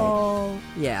 Wow.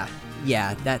 Yeah,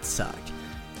 that sucked.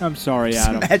 I'm sorry, Just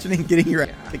Adam. imagining getting your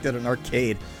ass kicked at an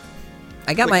arcade.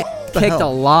 I got Like, my what the kicked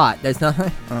hell? a lot. There's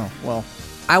nothing. Oh, well.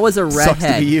 I was a Sucks to be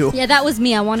redhead. you. Yeah, that was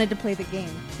me. I wanted to play the game.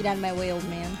 Get out of my way, old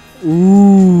man.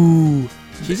 Ooh.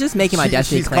 She's just making my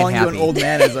Destiny She's clan calling happy. you an old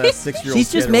man as a 6-year-old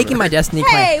She's just kid or making my whatever. Destiny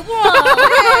clan. Hey,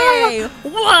 whoa, hey,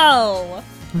 whoa!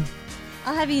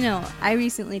 I'll have you know, I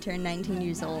recently turned 19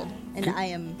 years old, and I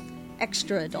am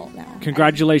extra adult now.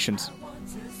 Congratulations.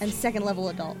 I'm second level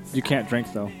adult. You can't drink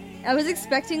though. I was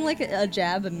expecting like a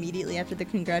jab immediately after the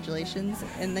congratulations,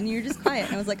 and then you were just quiet.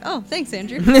 And I was like, "Oh, thanks,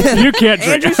 Andrew." You can't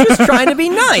drink. Andrew's just trying to be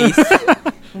nice.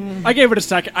 I gave it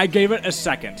a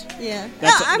second. Yeah,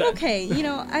 That's- I'm that- okay. You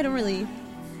know, I don't really.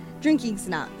 Drinking's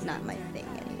not my thing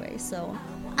anyway, so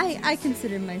I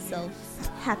consider myself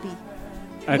happy.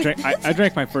 I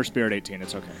drank my first beer at 18.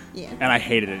 It's okay. Yeah. And I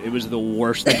hated it. It was the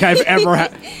worst thing I've ever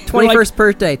had. 21st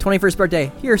birthday. 21st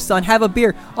birthday. Here, son, have a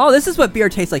beer. Oh, this is what beer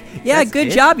tastes like. Yeah, That's good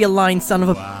it? job, you lying son of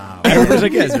a. Everybody's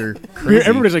like, You guys are crazy.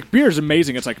 everybody's like, beer's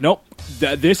amazing. It's like, nope.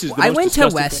 This is. The I most went to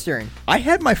disgusting thing. Western. I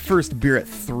had my first beer at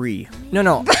 3.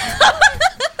 No.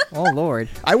 Oh Lord.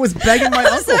 I was begging my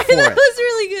uncle for That it. was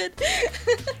really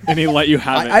good. And he let you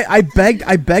have it. I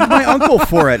begged my uncle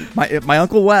for it. My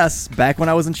uncle Wes, back when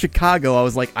I was in Chicago, I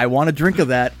was like, I want a drink of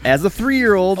that as a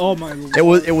 3-year-old. Oh my Lord.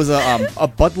 It was a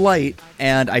Bud Light,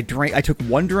 and I took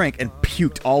one drink and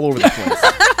puked all over the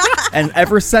place. And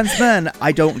ever since then,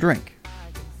 I don't drink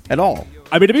at all.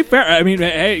 I mean, to be fair, I mean,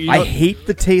 hey, you know, I hate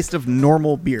the taste of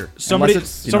normal beer. somebody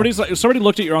Unless it's, you know- somebody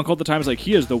looked at your uncle at the time and was like,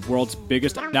 he is the world's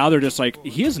biggest. Now they're just like,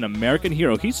 he is an American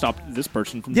hero. He stopped this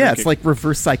person from yeah, drinking. it's like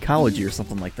reverse psychology or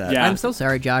something like that. Yeah. I'm so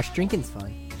sorry, Josh. Drinking's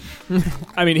fun.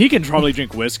 I mean, he can probably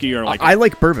drink whiskey or like I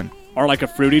like bourbon. or like a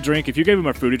fruity drink. If you gave him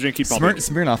a fruity drink, he'd probably.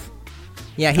 Smirnoff.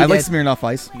 Yeah, he I did. like Smirnoff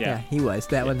Ice. Yeah, he was.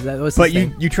 That was. But his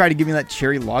thing. you tried to give me that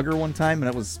cherry lager one time, and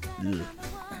it was. Ugh.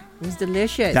 It was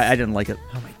delicious. I didn't like it.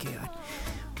 Oh my god.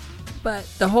 But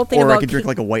the whole thing Or about I could drink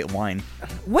like a white wine.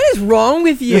 what is wrong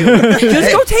with you?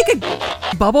 Just go take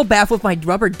a bubble bath with my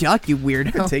rubber duck, you I've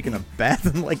weirdo. taken a bath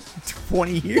in like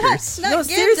 20 years. Not No, good,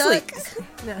 seriously. Duck.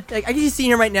 No, like, I can just see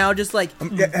her right now, just like,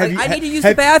 have you- I need to use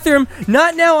have- the bathroom.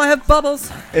 Not now. I have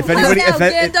bubbles. If anybody, Now,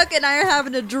 if Duck and I are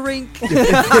having a drink.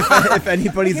 if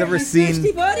anybody's ever seen,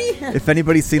 Thirsty, buddy. if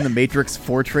anybody's seen the Matrix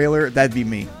 4 trailer, that'd be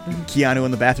me. Keanu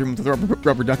in the bathroom with the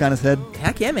rubber duck on his head.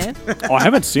 Heck yeah, man. Oh, I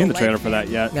haven't seen the trailer for that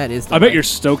yet. That is. I bet you're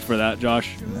stoked for that,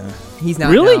 Josh. He's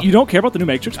not. Really? now. You don't care about the new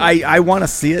Matrix? I want to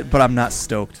see it, but I'm not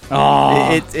stoked.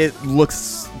 Oh, It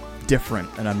looks different,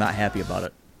 and I'm not happy about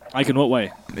it. like in what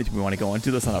way? Do we want to go into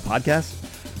this on a podcast?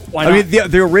 Why I not? mean,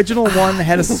 the original one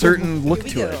had a certain look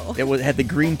Here we to go. it. Had the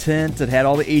green tint. It had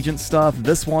all the agent stuff.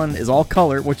 This one is all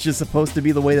color, which is supposed to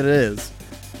be the way that it is.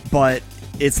 But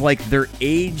it's like they're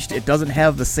aged. It doesn't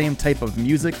have the same type of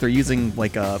music. They're using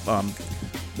like a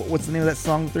what's the name of that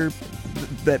song?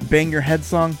 That Bang Your Head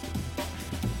song.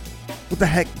 What the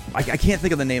heck? I can't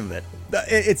think of the name of it.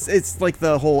 It's like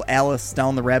the whole Alice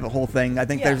down the rabbit hole thing. I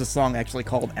think Yeah. there's a song actually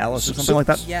called Alice or So- something like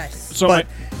that. Yes. so But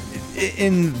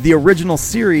in the original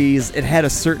series, it had a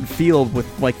certain feel with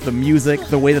like the music,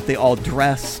 the way that they all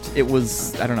dressed. It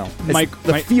was, I don't know,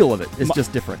 the feel of it is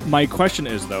just different. my question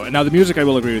is though, and now the music I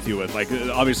will agree with you with. Like,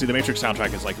 obviously the Matrix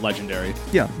soundtrack is like legendary.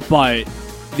 Yeah, But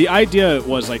the idea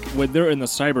was like when they're in the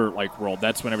cyber like world,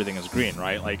 that's when everything is green,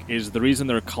 right? Like, is the reason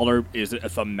their color is it a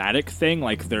thematic thing?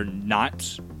 Like they're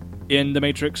not in the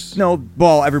Matrix? no.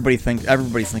 Well, everybody's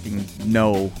thinking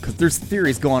no, because there's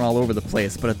theories going all over the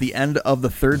place. But at the end of the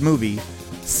third movie,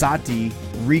 Sati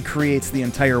recreates the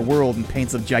entire world and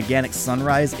paints a gigantic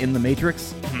sunrise in the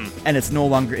Matrix, and it's no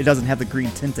longer. It doesn't have the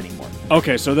green tint anymore.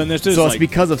 Okay, so then this is So like it's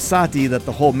because of Sati that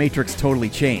the whole Matrix totally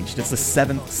changed. It's the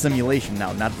 7th simulation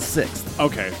now, not the 6th.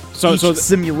 okay. So Each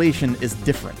simulation is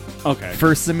different. okay.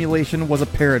 First simulation was a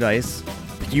paradise.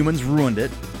 Humans ruined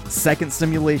it. Second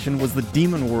simulation was the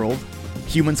demon world.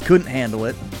 Humans couldn't handle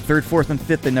it. Third, fourth, and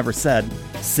fifth they never said.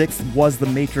 Sixth was the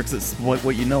Matrix, it's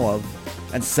what you know of.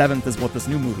 And seventh is what this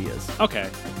new movie is. Okay.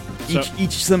 So,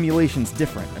 Each simulation's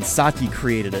different, and Sati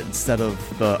created it instead of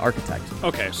the architect.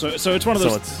 okay, so it's one of So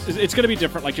those. It's going to be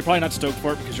different. Like, you're probably not stoked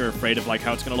for it because you're afraid of like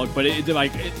how it's going to look. But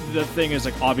the thing is,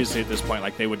 like, obviously at this point,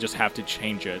 like they would just have to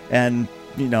change it. And,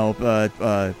 you know,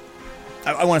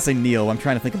 I want to say Neo. I'm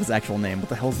trying to think of his actual name. What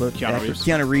the hell's the Keanu actor? Reeves.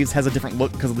 Keanu Reeves has a different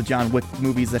look because of the John Wick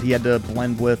movies that he had to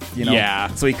blend with, you know. Yeah.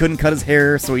 So he couldn't cut his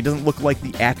hair, so he doesn't look like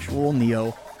the actual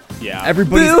Neo. Yeah.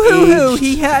 Everybody's Boo-hoo-hoo, aged.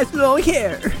 he has no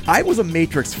hair. I was a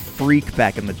Matrix freak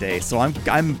back in the day, so I'm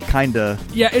kind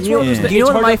of. yeah, it's You one of know, those. Yeah. Things, do you know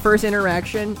it's what hard my to- first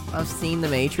interaction of seeing The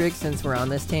Matrix, since we're on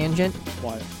this tangent?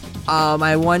 What?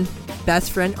 My one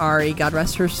best friend, Ari, God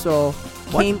rest her soul,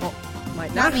 came...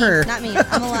 not her. Not me.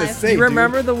 I'm alive. say, You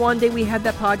remember the one day we had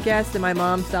that podcast and my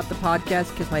mom stopped the podcast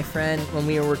because my friend, when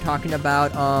we were talking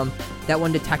about that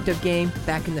one detective game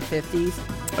back in the 50s?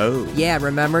 Oh. Yeah,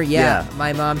 remember? Yeah. Yeah.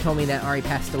 My mom told me that Ari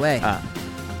passed away. Ah.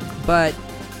 But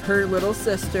her little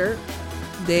sister,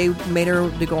 they made her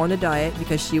to go on a diet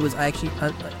because she was actually,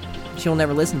 she'll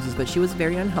never listen to this, but she was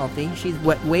very unhealthy. She's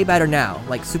way better now,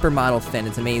 like supermodel thin.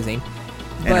 It's amazing.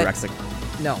 But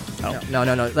Anorexic. no, Oh.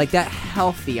 no. Like that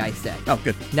healthy, I said. Oh,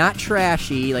 good. Not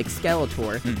trashy like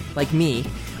Skeletor, like me.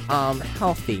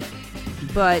 Healthy.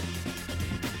 But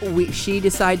she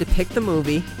decided to pick the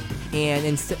movie, and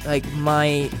instead, like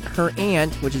her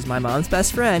aunt, which is my mom's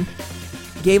best friend,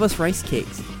 gave us rice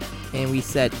cakes, and we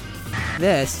said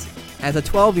this as a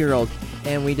 12-year-old,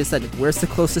 and we just said, where's the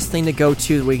closest thing to go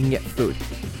to where we can get food?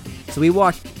 So we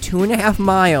walked 2.5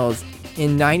 miles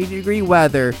in 90-degree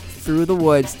weather through the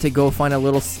woods to go find a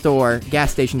little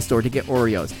gas station store to get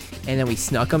Oreos, and then we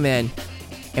snuck them in,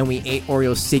 and we ate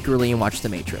Oreos secretly and watched The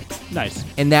Matrix. Nice.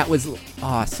 And that was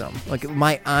awesome. Like,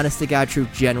 my honest to God, true,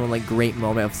 genuine, like, great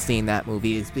moment of seeing that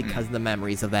movie is because of the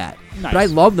memories of that. Nice. But I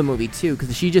love the movie, too,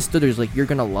 because she just stood there, like, you're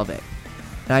gonna love it.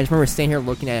 And I just remember standing here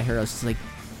looking at her, I was just like,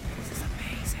 this is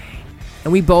amazing.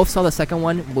 And we both saw the second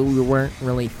one, but we weren't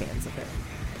really fans of it.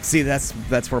 See, that's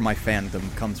where my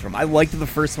fandom comes from. I liked the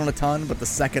first one a ton, but the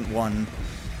second one,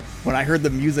 when I heard the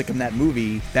music in that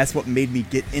movie, that's what made me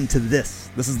get into this.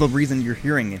 This is the reason you're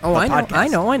hearing it. Oh, I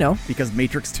know. Because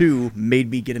Matrix 2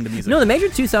 made me get into music. No, the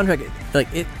Matrix 2 soundtrack, like,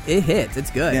 it hits. It's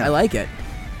good. Yeah. I like it.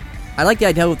 I like the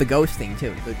idea with the ghost thing,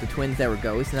 too. The twins that were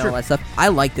ghosts and all that stuff. I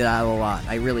liked it a lot.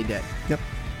 I really did. Yep.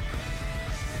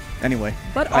 Anyway,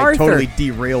 But I Arthur- totally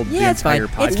derailed the Yeah, it's fine.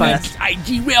 entire It's podcast. fine. I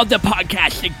derailed the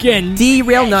podcast again.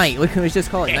 Derail Night. We can just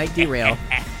call it Night Derail.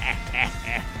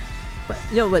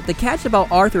 But the catch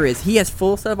about Arthur is he has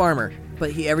full set of armor,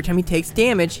 but every time he takes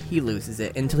damage, he loses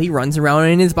it until he runs around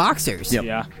in his boxers. Yep.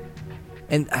 Yeah.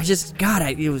 And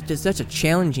it was just such a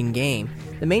challenging game.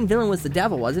 The main villain was the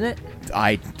devil, wasn't it?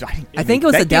 I think it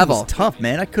was that the game devil. was tough,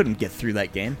 man. I couldn't get through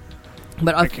that game.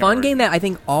 But a can't fun remember. game that I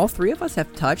think all three of us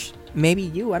have touched, maybe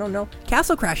you, I don't know,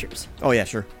 Castle Crashers. Oh yeah,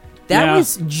 sure. That Yeah.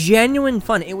 was genuine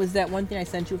fun. It was that one thing I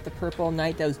sent you with the purple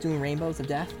knight that was doing rainbows of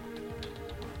death.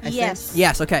 I think? Yes.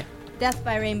 Yes, okay. Death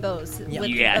by Rainbows Yeah. with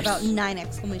Yes. about 9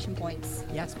 exclamation points.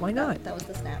 Yes, why not? That was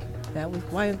the snap. That was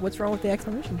why. What's wrong with the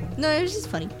exclamation point? No, it was just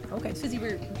funny. Okay, Because you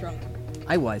were drunk.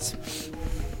 I was.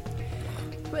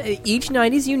 But each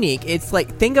knight is unique. It's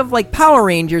like, think of like Power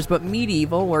Rangers, but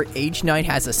medieval, where each knight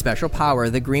has a special power.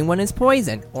 The green one is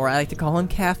poison, or I like to call him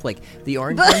Catholic. The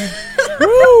orange one.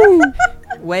 Woo!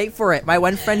 Wait for it. My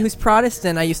one friend who's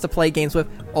Protestant, I used to play games with,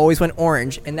 always went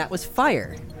orange, and that was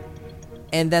fire.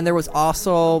 And then there was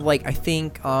also, like, I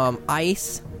think,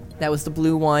 ice. That was the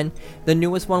blue one. The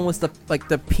newest one was the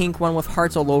pink one with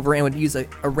hearts all over and would use a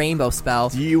rainbow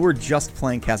spell. You were just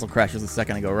playing Castle Crashers a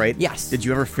second ago, right? Yes. Did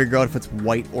you ever figure out if it's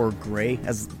white or gray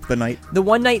as the knight? The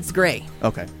one knight's gray.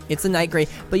 Okay. It's a night gray,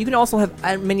 but you can also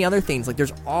have many other things. Like,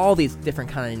 there's all these different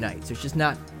kind of knights. There's just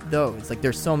not those. Like,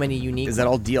 there's so many unique. Is that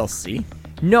all DLC?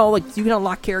 No, like, you can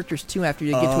unlock characters too after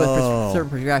you get to a Oh. certain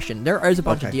progression. There is a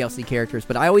bunch of Okay. DLC characters,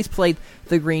 but I always played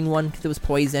the green one because it was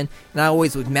poison, and I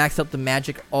always would max up the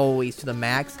magic always to the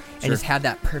max, and Sure. just have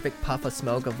that perfect puff of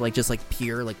smoke of like just like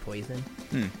pure like poison.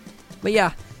 But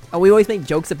yeah, we always make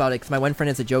jokes about it because my one friend,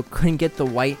 as a joke, couldn't get the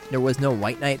white. There was no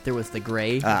white knight. There was the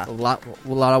gray. Ah. A lot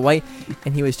of white,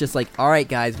 and he was just like, "All right,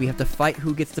 guys, we have to fight.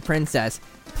 Who gets the princess?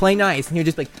 Play nice." And he would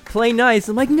just like, "Play nice."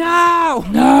 I'm like, "No,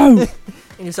 no."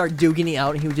 And you start duking it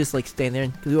out, and he would just like stand there.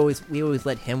 And we always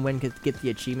let him win to get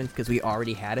the achievements because we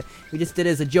already had it. We just did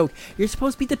it as a joke. You're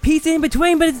supposed to be the pizza in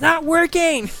between, but it's not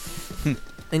working.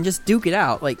 And just duke it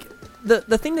out. Like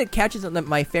the thing that catches on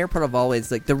my favorite part of all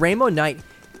is like the Rainbow Knight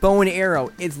bow and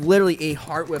arrow. It's literally a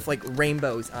heart with like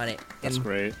rainbows on it. That's and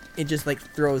great. It just like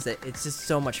throws it. It's just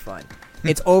so much fun.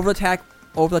 It's over the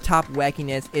top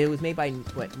wackiness. It was made by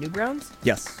what, Newgrounds?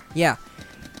 Yes. Yeah.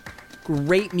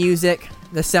 Great music.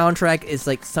 The soundtrack is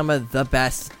like some of the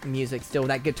best music still.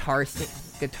 That guitar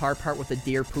part with the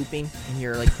deer pooping and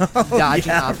you're like dodging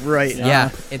yeah, off. right. Yeah,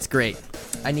 it's great.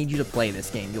 I need you to play this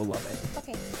game. You'll love it.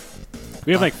 Okay.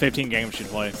 We have like 15 games you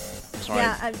should play. Sorry.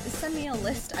 Yeah, send me a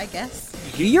list, I guess.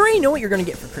 You already know what you're gonna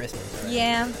get for Christmas. Right?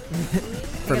 Yeah.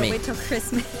 For I gotta me. wait till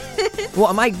Christmas.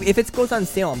 Well, if it goes on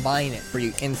sale, I'm buying it for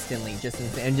you instantly.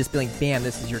 And just be like, bam,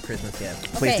 this is your Christmas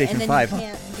gift. Okay, PlayStation and then 5, you huh?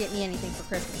 can't get me anything for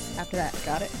Christmas after that.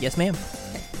 Got it? Yes, ma'am.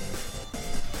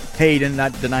 Hey, did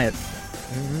not deny it.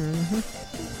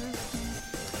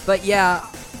 But yeah,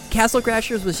 Castle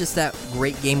Crashers was just that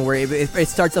great game where it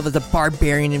starts off as a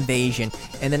barbarian invasion,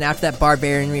 and then after that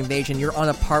barbarian invasion, you're on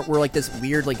a part where like this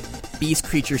weird like beast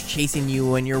creatures chasing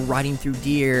you, and you're riding through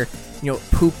deer,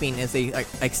 pooping as they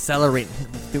accelerate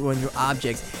through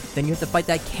objects. Then you have to fight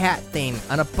that cat thing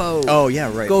on a boat. Oh,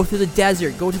 yeah, right. Go through the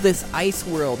desert, go to this ice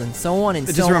world, and so on and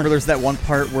so on. Just remember, there's that one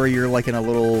part where you're like in a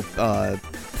little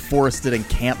forested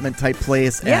encampment type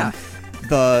place, Yeah. and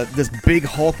this big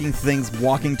hulking thing's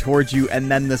walking towards you, and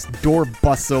then this door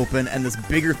busts open, and this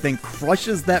bigger thing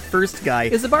crushes that first guy.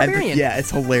 It's a barbarian. Yeah,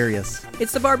 it's hilarious.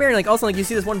 It's the barbarian. Like, also, like, you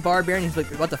see this one barbarian, he's like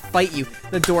about to fight you.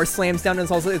 The door slams down, and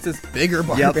it's this bigger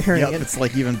barbarian. Yep, it's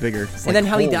like even bigger. It's And like, then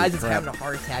how he holy dies is crap. having a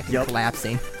heart attack and Yep.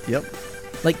 collapsing. Yep.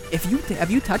 Like,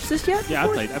 have you touched this yet? Yeah,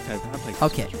 before? I've played.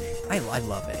 Okay, I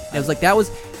love it. It was like that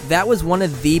was one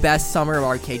of the best summer of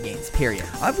arcade games. Period.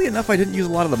 Oddly enough, I didn't use a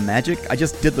lot of the magic. I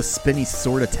just did the spinny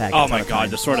sword attack. Oh a ton my of god,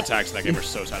 times. the sword attacks in that game are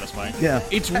so satisfying. Yeah.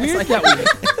 It's weird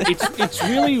that it's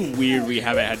really weird we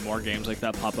haven't had more games like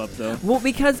that pop up though. Well,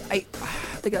 because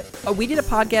we did a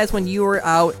podcast when you were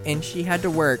out and she had to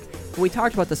work. We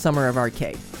talked about the summer of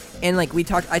arcade, and like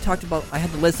I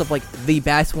had the list of like the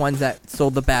best ones that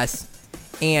sold the best,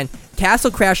 and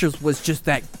Castle Crashers was just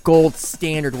that gold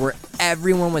standard where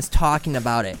everyone was talking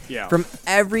about it. Yeah. From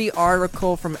every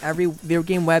article, from every video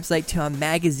game website to a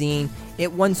magazine,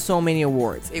 it won so many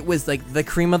awards. It was like the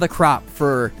cream of the crop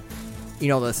for,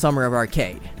 the summer of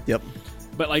arcade. Yep.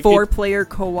 But like 4-player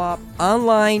co-op,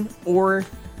 online, or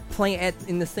playing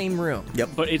in the same room. Yep.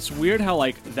 But it's weird how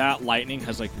like that lightning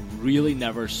has like really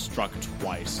never struck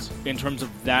twice in terms of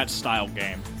that style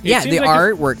game. It Yeah, seems the like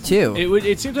artwork too.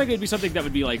 It seems like it'd be something that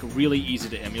would be like really easy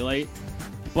to emulate,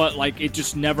 but like it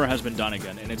just never has been done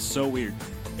again, and it's so weird.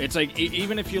 It's like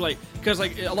even if you like, because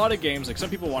like a lot of games, like some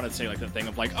people want to say like the thing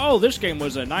of like, oh, this game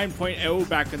was a 9.0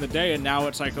 back in the day, and now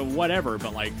it's like a whatever.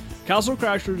 But like Castle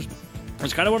Crashers.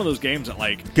 It's kind of one of those games that,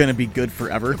 like... Gonna be good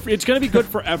forever. It's gonna be good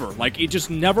forever. Like, it just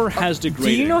never has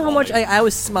degraded. Do you know how much quality. I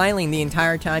was smiling the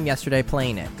entire time yesterday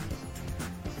playing it?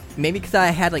 Maybe because I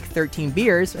had like 13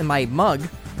 beers in my mug.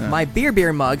 My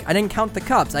beer mug. I didn't count the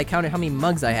cups. I counted how many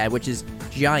mugs I had, which is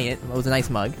giant. It was a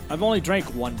nice mug. I've only drank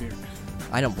one beer.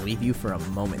 I don't believe you for a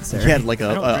moment, sir. He had like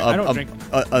I don't drink.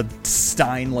 a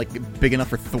stein like big enough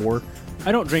for Thor.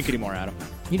 I don't drink anymore, Adam.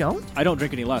 You don't? I don't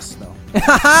drink any less, though.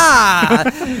 Ha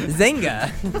Zynga.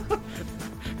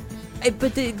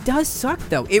 But it does suck,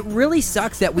 though. It really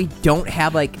sucks that we don't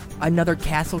have like another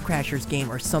Castle Crashers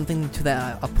game or something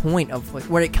to a point of like,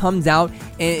 where it comes out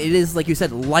and it is, like you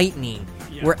said, lightning,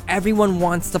 where everyone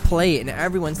wants to play it and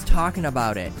everyone's talking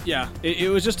about it. Yeah, it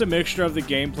was just a mixture of the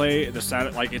gameplay,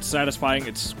 it's satisfying,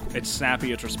 it's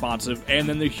snappy, it's responsive, and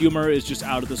then the humor is just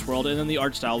out of this world, and then the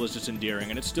art style was just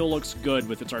endearing, and it still looks good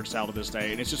with its art style to this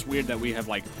day. And it's just weird that we have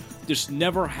like just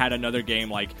never had another game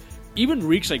like even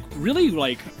reach like really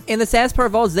like. And the saddest part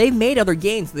of all is they've made other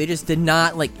games, they just did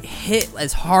not like hit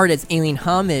as hard as Alien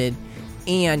Hominid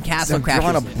and Castle I'm Crashers.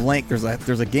 drawing a blank.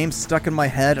 There's a game stuck in my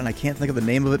head, and I can't think of the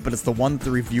name of it, but it's the one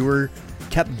the reviewer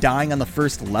kept dying on the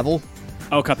first level.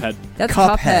 Oh, Cuphead. That's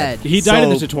Cuphead. Cuphead. He died in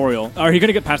the tutorial. Or he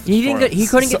couldn't get past the He tutorial.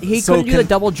 couldn't do the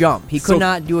double jump. He could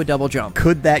not do a double jump.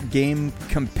 Could that game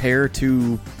compare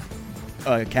to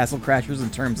Castle Crashers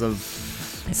in terms of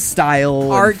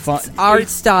style, Art, and fun? art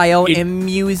style, and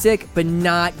music, but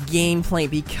not gameplay,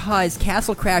 because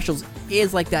Castle Crashers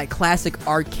is like that classic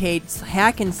arcade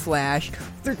hack and slash.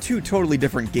 They're two totally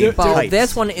different game But types.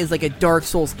 this one is like a Dark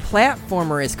Souls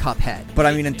platformer is Cuphead. But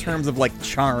I mean, in terms of like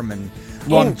charm and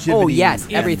longevity. Oh yes,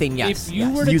 and- everything yes. If you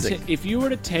yes. were to Music. if you were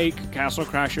to take Castle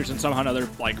Crashers and somehow or another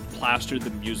like plaster the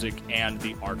music and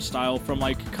the art style from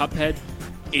like Cuphead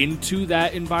into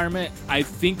that environment, I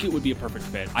think it would be a perfect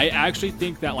fit. I actually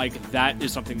think that like that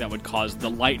is something that would cause the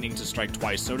lightning to strike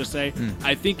twice, so to say.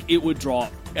 I think it would draw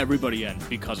everybody in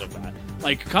because of that.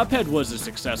 Like Cuphead was a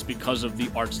success because of the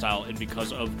art style and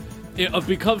because of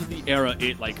the era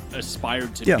it like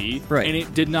aspired to be, right. and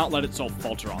it did not let itself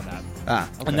falter on that.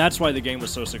 Okay. And that's why the game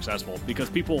was so successful, because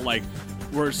people like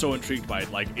were so intrigued by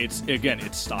it. Like it's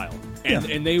style,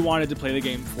 and they wanted to play the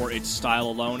game for its style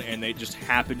alone, and they just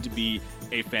happened to be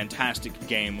a fantastic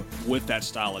game with that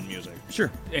style and music. Sure.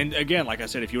 And again, like I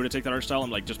said, if you were to take that art style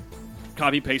and like just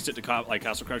copy paste it to like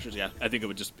Castle Crashers, yeah, I think it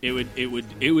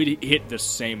would hit the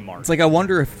same mark. It's like I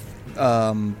wonder if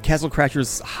Castle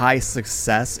Crashers' high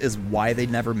success is why they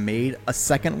never made a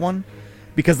second one,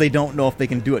 because they don't know if they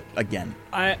can do it again.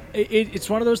 It's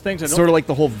one of those things. Sort of like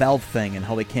the whole Valve thing and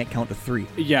how they can't count to 3.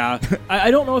 Yeah,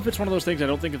 I don't know if it's one of those things. I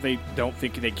don't think if they don't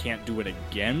think they can't do it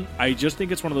again. I just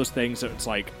think it's one of those things that it's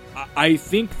like I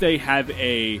think they have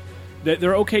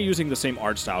they're okay using the same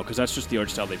art style, because that's just the art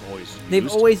style they've always used.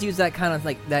 They've always used that kind of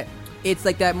like that. It's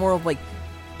like that more of like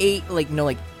mid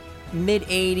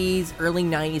 80s, early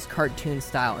 90s cartoon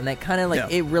style, and that kind of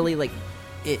like it really like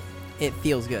it it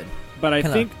feels good. But I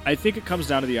Kinda- think it comes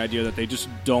down to the idea that they just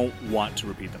don't want to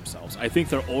repeat themselves. I think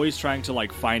they're always trying to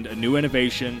like find a new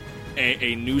innovation,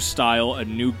 a new style, a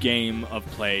new game of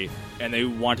play, and they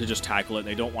want to just tackle it.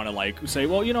 They don't want to like say,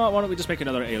 well, you know what? Why don't we just make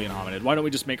another Alien Hominid? Why don't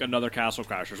we just make another Castle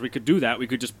Crashers? We could do that. We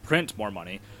could just print more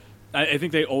money. I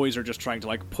think they always are just trying to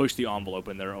like push the envelope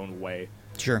in their own way.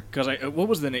 Sure. Because what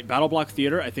was the name? Battle Block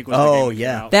Theater, I think was the Oh, game that came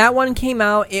yeah. out. That one came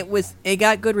out. It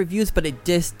got good reviews, but it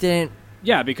just didn't.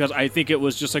 Yeah, because I think it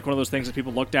was just like one of those things that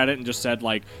people looked at it and just said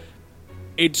like,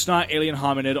 it's not Alien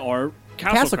Hominid or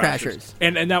Castle Crashers.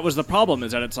 And that was the problem,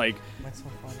 is that it's like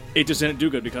it just didn't do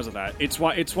good because of that. It's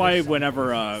why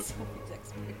whenever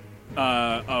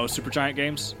Supergiant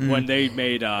Games, when they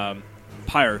made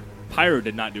Pyre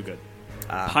did not do good.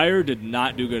 Pyre did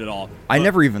not do good at all. I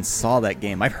never even saw that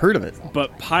game. I've heard of it.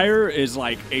 But Pyre is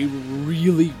like a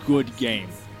really good game,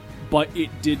 but it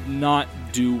did not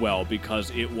do well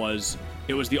because it was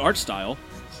the art style,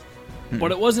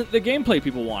 but it wasn't the gameplay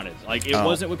people wanted. Like it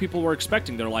wasn't what people were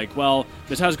expecting. They're like, well,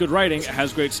 this has good writing, it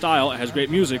has great style, it has great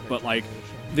music, but like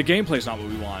the gameplay's not what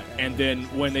we want. And then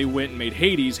when they went and made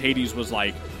Hades was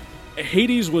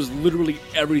literally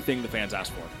everything the fans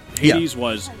asked for. Yeah. Hades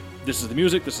was, this is the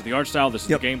music, this is the art style, this is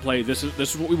the gameplay, this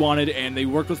is what we wanted, and they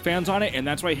worked with fans on it, and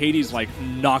that's why Hades like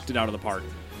knocked it out of the park.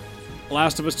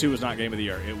 Last of Us 2 was not Game of the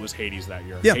Year. It was Hades that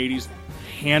year. Yep. Hades,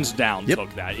 hands down, Yep.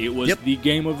 took that. It was Yep. the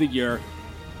Game of the Year,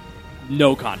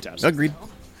 no contest. Agreed.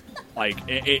 Like,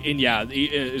 and yeah,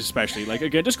 especially like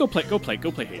again, just go play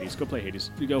Hades. Go play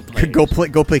Hades. Go play.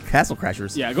 Go play Castle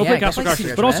Crashers. Yeah, go Yeah, play go Castle play Crashers,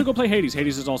 Secret but also Man. go play Hades.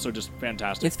 Hades is also just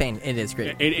fantastic. It's fine. It is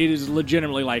great. It is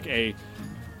legitimately like a,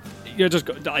 just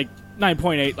go, like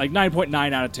 9.8, like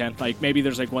 9.9 out of 10. Like maybe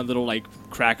there's like one little like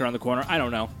crack around the corner. I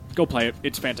don't know. Go play it.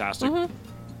 It's fantastic.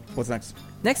 What's next?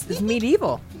 Next is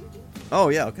Medieval. Oh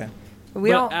yeah. Okay.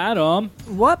 We But all. Adam,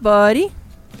 What, buddy?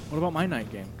 what about my night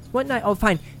game? What night? Oh,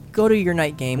 fine. Go to your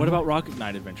night game. What about Rocket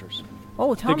Knight Adventures?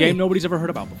 Oh, The tell me. game nobody's ever heard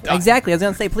about before. Exactly. I was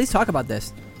gonna say, please talk about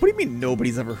this. What do you mean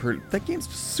nobody's ever heard? That game's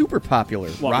super popular.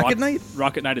 What, Rocket Knight?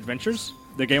 Rocket Knight Adventures?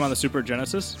 The game on the Super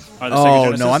Genesis? Or the Sega Oh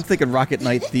Genesis? no, I'm thinking Rocket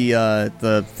Knight, the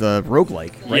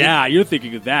roguelike. Right? Yeah, you're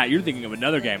thinking of that. You're thinking of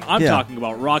another game. I'm Yeah. talking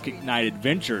about Rocket Knight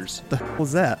Adventures. The hell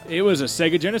was that? It was a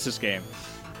Sega Genesis game.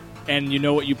 And you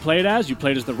know what you played as? You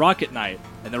played as the Rocket Knight.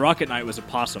 And the Rocket Knight was a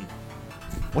possum.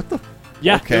 What the?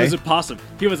 Yeah, Okay. it was a possum.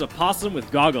 He was a possum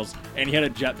with goggles, and he had a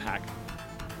jetpack.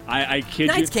 I kid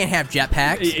Knights you. can't have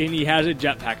jetpacks. And he has a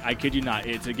jetpack. I kid you not.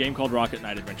 It's a game called Rocket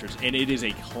Knight Adventures, and it is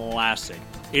a classic.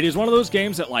 It is one of those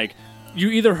games that, like, you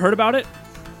either heard about it,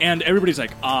 and everybody's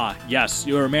like, ah, yes,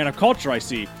 you're a man of culture, I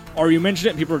see. Or you mention it,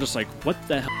 and people are just like, what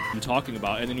the hell are you talking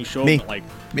about? And then you show Me. them, like,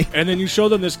 Me. and then you show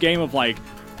them this game of, like,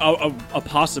 a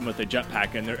possum with a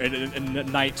jetpack and they're in a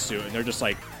night suit, and they're just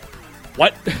like,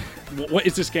 what? What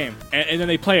is this game? And then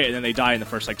they play it, and then they die in the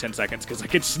first like 10 seconds because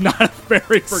like it's not a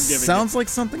very forgiving. Sounds like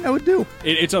something I would do.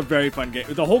 It's a very fun game.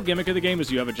 The whole gimmick of the game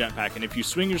is you have a jetpack, and if you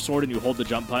swing your sword and you hold the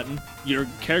jump button, your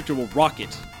character will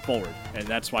rocket forward, and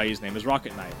that's why his name is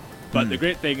Rocket Knight. But the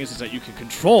great thing is that you can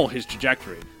control his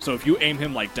trajectory. So if you aim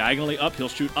him like diagonally up, he'll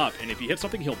shoot up, and if he hits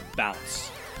something, he'll bounce.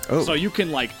 Oh. So you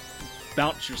can like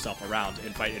bounce yourself around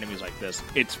and fight enemies like this.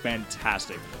 It's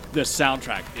fantastic. The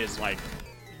soundtrack is like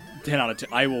 10 out of 10.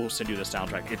 I will send you the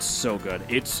soundtrack. It's so good.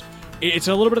 It's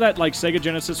a little bit of that like Sega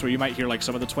Genesis where you might hear like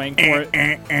some of the twang for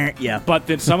it. Yeah. But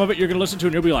then some of it you're going to listen to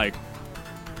and you'll be like,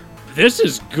 this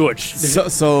is good.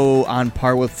 So on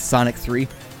par with Sonic 3?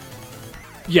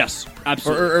 Yes,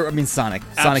 absolutely. Or I mean Sonic.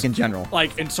 Sonic in general.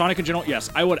 Like, in Sonic in general, yes,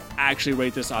 I would actually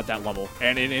rate this at that level.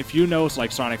 And if you know, it's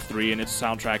like Sonic 3 and its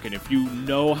soundtrack, and if you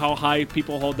know how high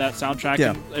people hold that soundtrack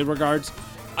Yeah. in regards,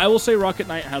 I will say Rocket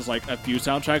Knight has, like, a few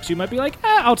soundtracks you might be like,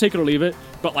 I'll take it or leave it.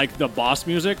 But, like, the boss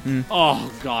music,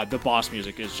 oh, God, the boss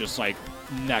music is just, like,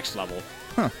 next level.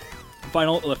 Huh.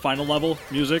 The final level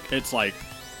music, it's like,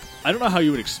 I don't know how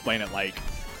you would explain it, like,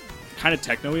 kind of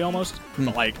techno-y almost,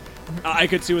 but, like, I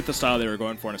could see what the style they were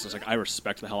going for, and it's just like, I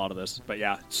respect the hell out of this. But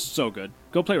yeah, it's so good.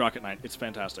 Go play Rocket Knight. It's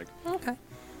fantastic. Okay.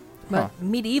 But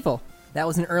Medieval, that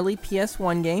was an early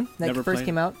PS1 game that Never first played.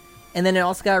 came out. And then it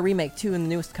also got a remake, too, in the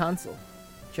newest console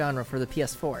genre for the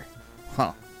PS4.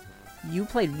 Huh. You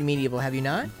played Medieval, have you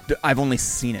not? I've only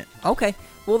seen it. Okay.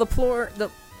 Well, the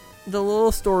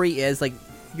little story is, like,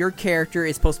 your character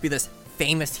is supposed to be this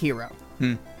famous hero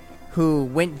who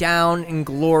went down in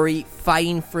glory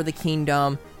fighting for the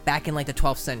kingdom back in, like, the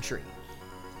 12th century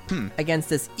against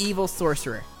this evil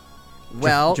sorcerer.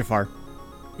 Well, Jafar.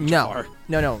 no.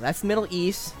 No, that's Middle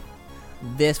East.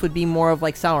 This would be more of,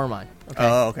 like, Sauron. Okay?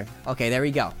 Oh, okay. Okay, there we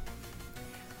go.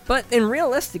 But then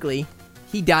realistically,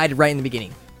 he died right in the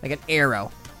beginning. Like an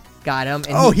arrow. got him.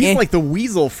 And Oh, he's like the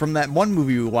weasel from that one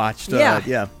movie we watched. Yeah.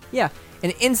 Yeah. Yeah,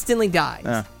 and instantly dies.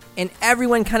 Yeah. And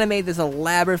everyone kind of made this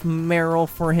elaborate mural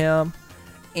for him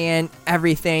and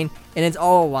everything, and it's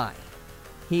all a lie.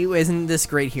 He isn't this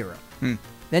great hero.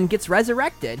 Then gets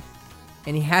resurrected,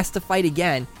 and he has to fight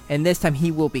again, and this time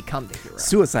he will become the hero.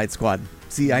 Suicide Squad.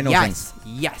 See, I know things.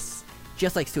 Yes.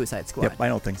 Just like Suicide Squad. Yep, I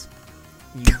know things.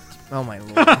 You- oh my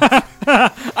lord.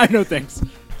 I know things.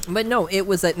 But no, it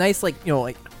was that nice, like,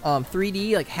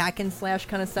 3D, like hack and slash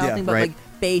kind of style Yeah, thing, but right.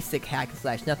 like basic hack and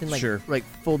slash, nothing like Sure. like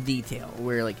full detail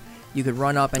where like you could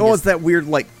run up and Oh, just, it's that weird,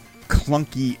 like,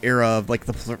 clunky era of, like,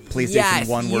 the PlayStation yes,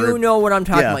 1 you where... know what I'm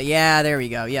talking Yeah. about. Yeah, there we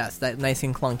go. Yes, that nice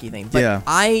and clunky thing. But Yeah.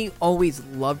 I always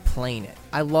loved playing it.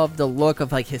 I love the look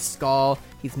of like his skull.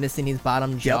 He's missing his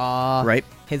bottom jaw. right.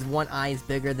 His one eye is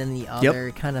bigger than the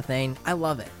other, kind of thing. I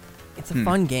love it. It's a Hmm.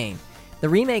 fun game. The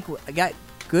remake got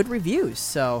good reviews.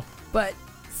 So, but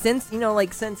since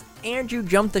since Andrew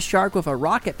jumped the shark with a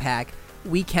rocket pack,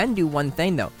 we can do one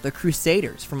thing though. The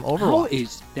Crusaders from How Overwatch.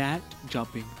 is that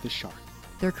jumping the shark?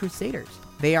 They're Crusaders.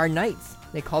 They are knights.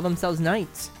 They call themselves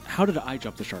knights. How did I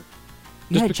jump the shark?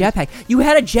 You Just had a jetpack. You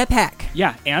had a jetpack.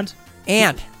 Yeah, and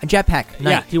And a jetpack. yeah,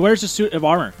 Knight. he wears a suit of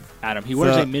armor. Adam, he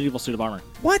wears So- a medieval suit of armor,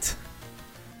 What?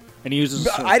 and he uses. A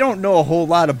sword. I don't know a whole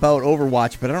lot about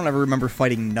Overwatch, but I don't ever remember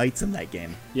fighting knights in that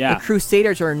game. Yeah, The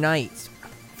Crusaders are knights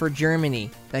for Germany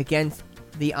against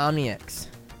the Omniacs.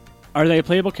 are they a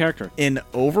playable character? In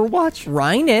Overwatch?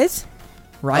 Ryan is.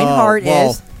 Reinhardt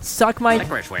well- is. Suck my.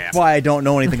 That's why I don't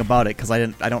know anything about it, because I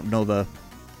don't know the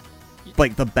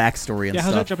backstory and Yeah,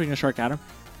 how's that stuff. jumping a shark, Adam?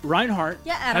 Reinhardt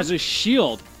Yeah, Adam. has a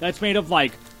shield that's made of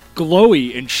like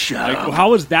glowy and shit. Like,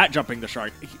 how is that jumping the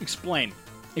shark? Explain.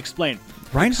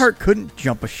 Reinhardt couldn't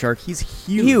jump a shark. He's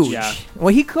huge. Huge. Yeah. Well,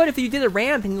 he could if he did a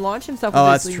ramp and launched himself. Oh,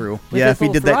 with that's his- true. with Yeah, his if he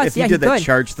little did that, thrust. if he Yeah, did that could.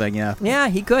 charge thing, yeah. Yeah,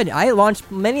 he could. I launched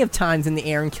many of times in the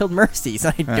air and killed mercies.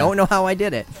 I don't know how I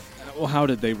did it. Well, how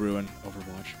did they ruin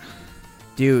Overwatch?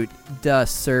 Dude, the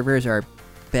servers are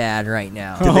bad right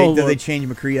now. Did, Oh, they, did they Lord. change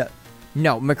McCree yet?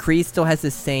 No, McCree still has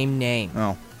the same name.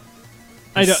 Oh.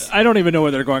 I don't even know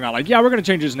where they're going on. Like, yeah, we're gonna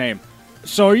change his name.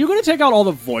 So are you gonna take out all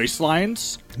the voice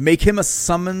lines? Make him a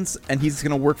summons, and he's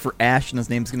going to work for Ash, and his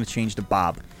name's going to change to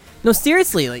Bob. No,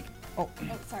 seriously, like, Oh,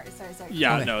 sorry.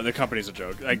 Yeah, Okay. no, the company's a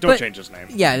joke. Like, don't But- change his name.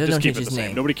 yeah, just don't keep change it his the same.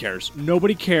 name. Nobody cares.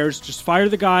 Nobody cares. Just fire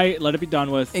the guy. Let it be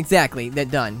done with. exactly, they're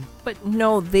done. But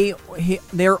no,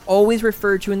 they're always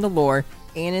referred to in the lore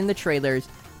and in the trailers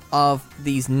of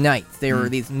these knights. They were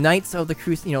these knights of the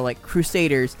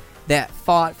Crusaders that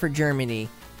fought for Germany,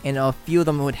 and a few of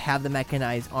them would have the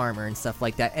mechanized armor and stuff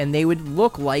like that, and they would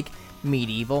look like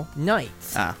medieval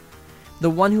knights. Ah. The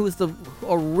one who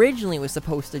originally was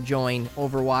supposed to join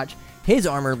Overwatch, his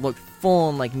armor looked full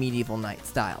on like medieval knight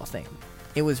style thing.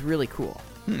 It was really cool.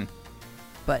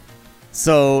 But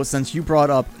So, since you brought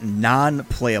up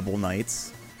non-playable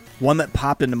knights, one that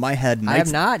popped into my head... I have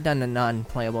Knights, not done a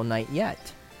non-playable knight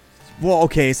yet. Well,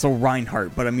 okay, so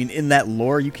Reinhardt, but I mean, in that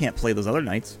lore, you can't play those other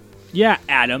knights. Yeah,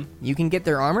 Adam. You can get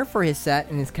their armor for his set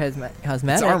and his cosmetics.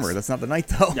 It's armor, that's not the knight,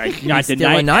 though. Yeah, He's not the still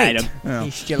a knight, knight. Adam. Yeah.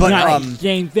 He's still But, a knight.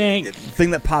 Same thing.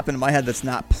 Thing that popped into my head that's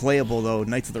not playable, though,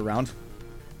 Knights of the Round.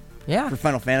 Yeah, For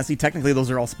Final Fantasy, technically, those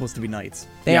are all supposed to be knights.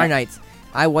 they Yeah. are knights.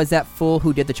 I was that fool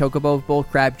who did the chocobo bull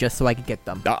crab just so I could get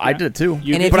them. I did it, too.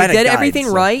 You And did- if but I you had a did guide, everything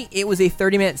so- right, it was a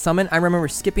 30-minute summon. I remember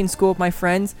skipping school with my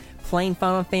friends, playing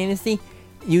Final Fantasy,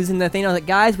 using the thing. I was like,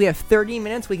 guys, we have 30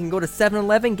 minutes. We can go to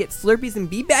 7-Eleven, get Slurpees, and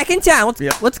be back in town.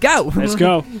 Yep. Let's go. Let's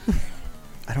go.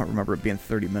 I don't remember it being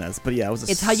 30 minutes, but yeah, it was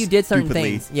a It's how you did certain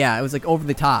stupidly- things. Yeah, it was like over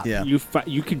the top. Yeah.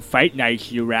 You can fight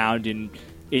knights year round in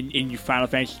your Final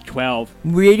Fantasy 12.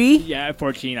 Really? Yeah,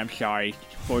 14. I'm sorry,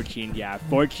 14. Yeah,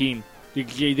 14. The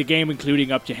game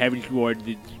including up to Heaven's Ward,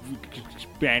 the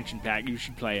expansion pack. You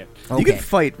should play it. You Okay. can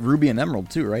fight Ruby and Emerald,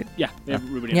 too, right? Yeah, they have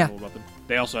Ruby and Yeah. Emerald weapon.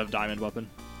 They also have Diamond weapon.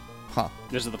 Huh.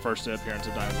 This is the first appearance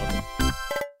of Diamond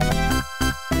weapon.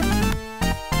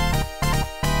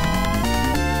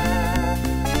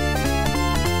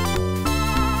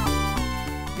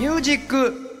ミュージッ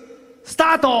クスタ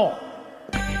ート。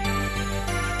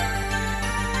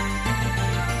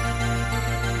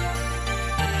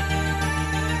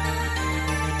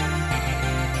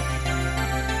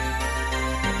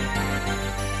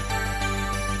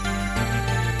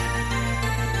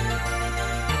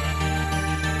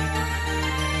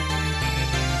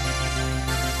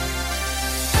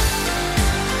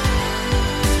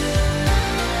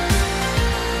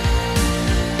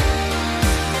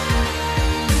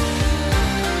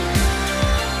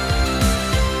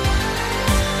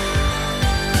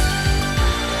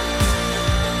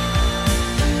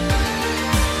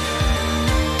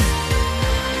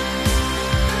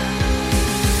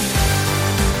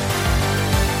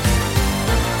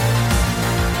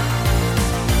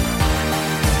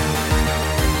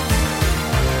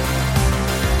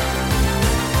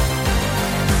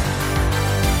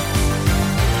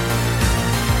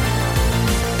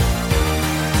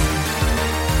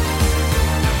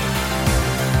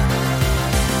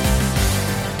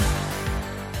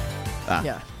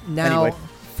Yeah. Now, Anyway.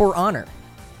 For Honor.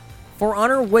 For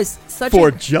Honor was such For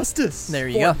a... justice. There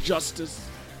you For go. justice.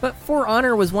 But For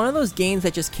Honor was one of those games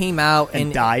that just came out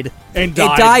And died. And It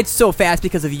died. died so fast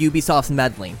because of Ubisoft's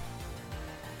meddling.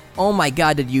 Oh my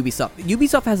god, did Ubisoft...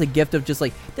 Ubisoft has a gift of just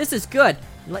like, this is good.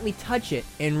 Let me touch it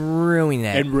and ruin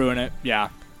it. And ruin it. Yeah.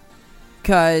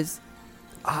 Because...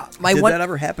 my Did one... that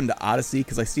ever happen to Odyssey?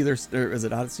 Because I see there's... Is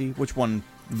it Odyssey? Which one?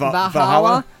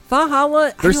 Valhalla?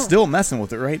 Valhalla? I They're don't- still messing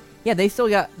with it, right? Yeah, they still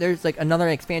got... There's like another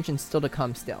expansion still to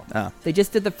come still. Oh. They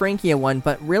just did the Frankia one,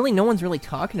 but really no one's really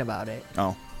talking about it.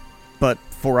 Oh. But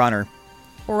For Honor.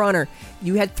 For Honor,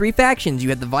 you had 3 factions. You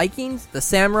had the Vikings, the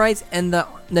Samurais, and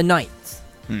the Knights.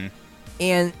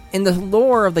 And in the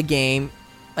lore of the game,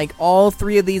 like all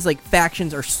 3 of these like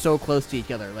factions are so close to each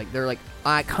other. Like they're like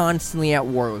constantly at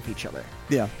war with each other.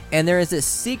 Yeah. And there is this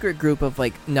secret group of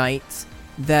like knights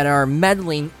that are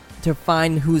meddling to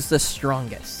find who's the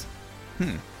strongest.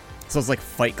 So it's like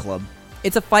Fight Club.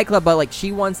 It's a fight club, but like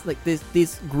she wants like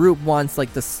this group wants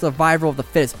like the survival of the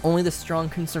fittest. Only the strong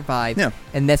can survive. Yeah.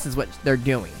 And this is what they're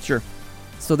doing. Sure.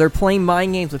 So they're playing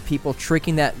mind games with people,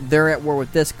 tricking that they're at war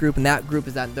with this group and that group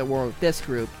is at war with this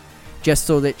group, just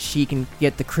so that she can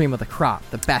get the cream of the crop,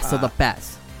 the best of the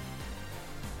best.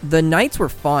 The Knights were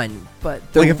fun, but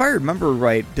Like, if I remember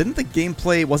right, didn't the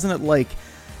gameplay... Wasn't it like...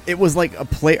 It was like a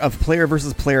player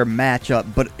versus player matchup,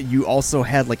 but you also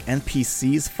had like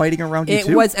NPCs fighting around you it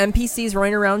too? was NPCs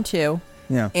running around too,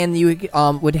 Yeah. and you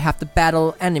would have to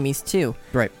battle enemies too.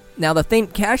 Right. Now the thing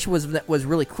Cash was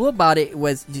really cool about it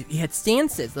was you had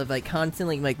stances of like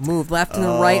constantly like move left and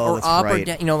right or that's up or right.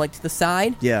 down, like to the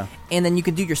side. Yeah. And then you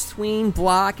could do your swing,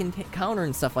 block, and counter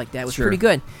and stuff like that. It was Sure. pretty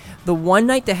good. The one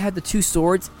knight that had the 2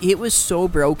 swords, it was so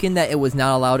broken that it was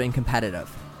not allowed in competitive.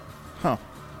 Huh.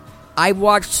 I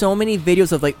watched so many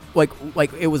videos of like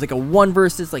it was like a 1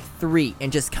 versus like 3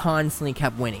 and just constantly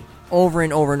kept winning over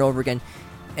and over and over again.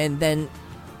 And then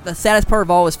the saddest part of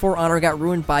all is For Honor got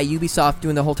ruined by Ubisoft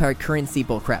doing the whole entire currency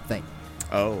bullcrap thing.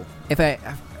 Oh.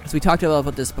 As we talked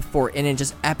about this before, and it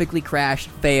just epically crashed,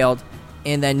 failed,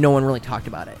 and then no one really talked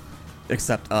about it.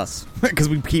 Except us. Because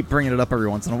we keep bringing it up every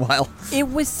once in a while. It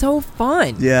was so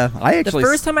fun. Yeah. I actually... The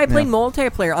first time I played yeah.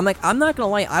 multiplayer, I'm not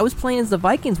gonna lie, I was playing as the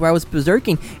Vikings where I was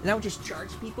berserking, and I would just charge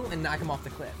people and knock them off the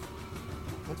cliff.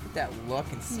 Look at that look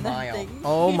and smile. Nothing.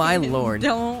 Oh my lord.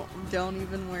 Don't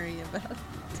even worry about it.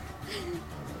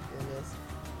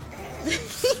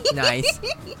 Nice.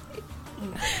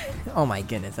 Oh my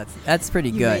goodness, that's pretty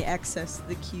You good. may access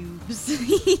the cubes.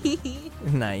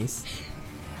 Nice.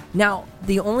 Now,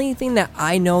 the only thing that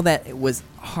I know that it was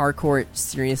hardcore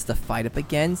serious to fight up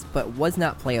against, but was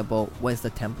not playable, was the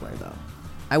Templar, though.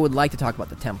 I would like to talk about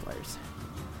the Templars.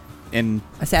 In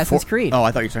Assassin's Creed. Oh,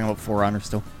 I thought you were talking about For Honor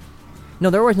still. No,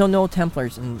 there was no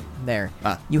Templars in there.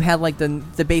 Ah. You had like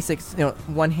the basics,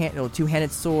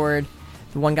 two-handed sword.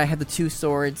 The one guy had the 2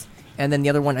 swords, and then the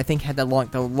other one I think had the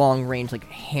long range like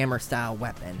hammer style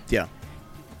weapon. Yeah.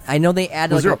 I know they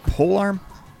added Was there like a pole arm?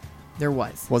 there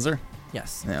was. Was there?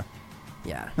 Yes. Yeah.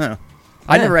 Yeah. I don't know.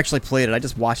 I Yeah. never actually played it. I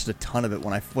just watched a ton of it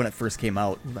when it first came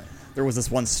out. But- There was this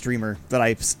one streamer that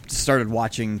I started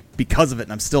watching because of it,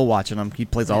 and I'm still watching him. He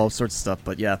plays all sorts of stuff,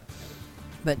 but yeah,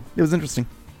 But it was interesting.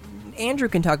 Andrew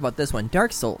can talk about this one,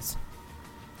 Dark Souls.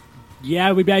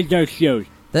 Yeah, we got those shows.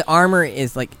 The armor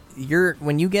is like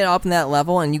when you get up in that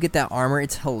level and you get that armor,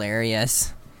 it's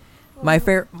hilarious. My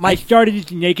I started this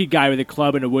naked guy with a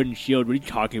club and a wooden shield. What are you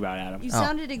talking about, Adam? You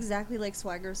sounded exactly like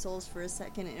Swagger Souls for a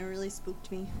second, and it really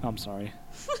spooked me. I'm sorry.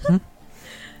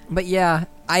 But yeah,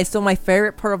 my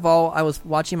favorite part of all, I was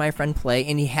watching my friend play,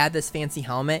 and he had this fancy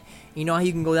helmet. You know how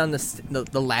you can go down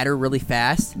the ladder really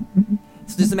fast?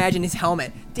 So just imagine his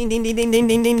helmet, ding ding ding ding ding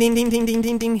ding ding ding ding ding ding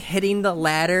ding ding, hitting the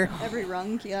ladder. Every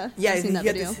rung, yeah. Yeah, I've he seen that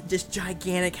had video. this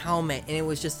gigantic helmet, and it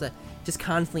was just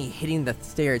constantly hitting the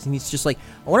stairs, and he's just like,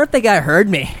 I wonder if that guy heard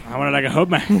me. I wanted like a hope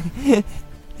man.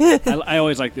 I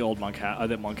always like the old monk hat,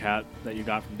 that monk hat that you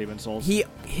got from Demon Souls.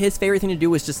 His favorite thing to do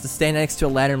was just to stand next to a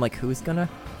ladder and like, who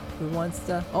wants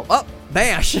to? Oh,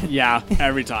 bash! Yeah,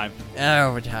 every time.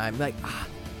 Every time, like,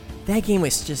 that game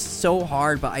was just so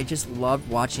hard, but I just loved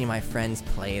watching my friends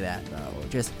play that though.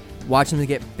 Just watching them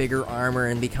get bigger armor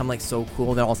and become like so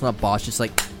cool. Then all of a sudden, a boss just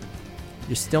like,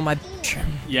 you're still my.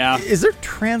 Yeah. Is there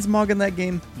transmog in that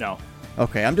game? No.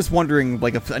 Okay, I'm just wondering,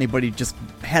 like, if anybody just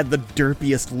had the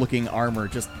derpiest looking armor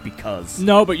just because.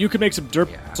 No, but you could make some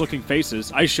derp-looking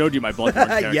faces. I showed you my Bloodborne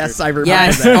character. Yes, I remember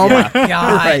Yes. that. Oh my Yeah.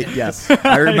 god. Right. Yes,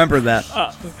 I remember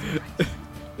that.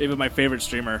 Even my favorite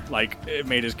streamer, like, it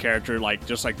made his character like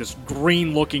just like this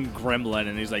green-looking gremlin,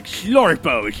 and he's like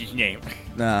Slorpo is his name.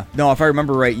 No, if I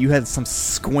remember right, you had some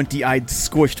squinty-eyed,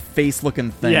 squished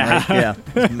face-looking thing. Yeah. Right?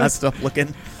 Yeah, messed up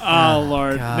looking. Oh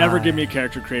Lord, God. never give me a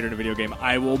character creator in a video game.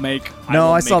 I will make.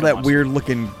 No, I saw make a that monster.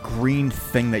 weird-looking green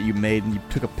thing that you made, and you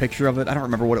took a picture of it. I don't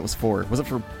remember what it was for. Was it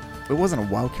for? It wasn't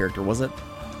a WoW character, was it?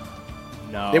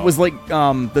 No, It was like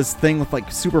this thing with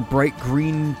like super bright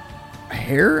green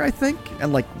hair, I think,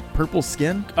 and like purple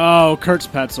skin. Oh, Kurt's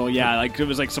Petzl. Yeah, like it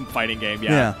was like some fighting game.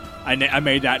 Yeah, Yeah. I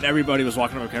made that, and everybody was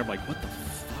walking over the camera like, "What the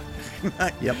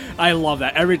Yep. I love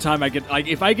that. Every time I get, like,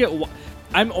 if I get,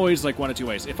 I'm always like one of two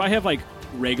ways. If I have like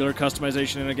regular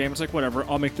customization in a game, it's like whatever.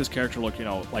 I'll make this character look,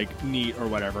 like neat or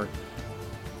whatever.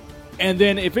 And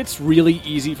then if it's really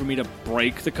easy for me to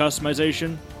break the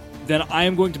customization, then I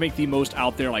am going to make the most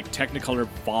out there like Technicolor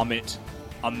vomit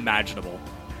imaginable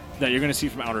that you're going to see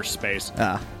from outer space.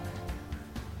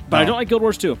 But I don't like Guild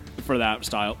Wars 2 for that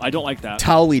style. I don't like that.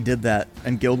 Towley did that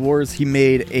in Guild Wars. He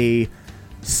made a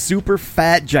super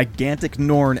fat, gigantic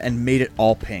Norn and made it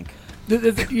all pink.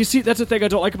 You see, that's the thing I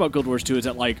don't like about Guild Wars 2 is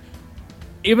that, like,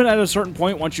 even at a certain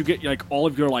point, once you get, like, all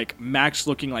of your, like,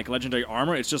 max-looking, like, legendary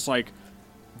armor, it's just like,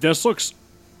 this looks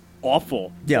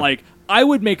awful. Yeah. Like, I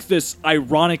would make this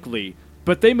ironically,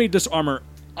 but they made this armor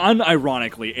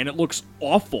unironically, and it looks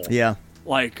awful. Yeah.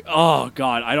 Like, oh,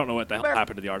 God, I don't know what the hell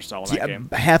happened to the art style in that Yeah, game.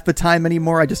 half the time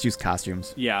anymore, I just use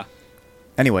costumes. Yeah.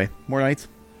 Anyway, more nights.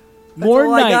 More That's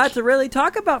all I got Knights. to really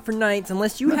talk about for Knights,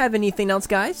 unless you have anything else,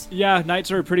 guys. Yeah,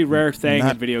 knights are a pretty rare thing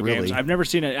Not in video really. games. I've never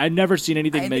seen it. I've never seen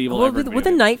anything medieval Well, ever. in would video a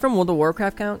games. knight from World of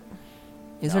Warcraft count?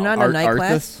 Is there No. not a knight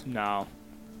class? Arthas? No.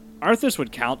 Arthas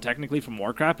would count technically from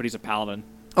Warcraft, but he's a paladin.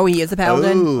 Oh, he is a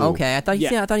paladin. Ooh. Okay, I thought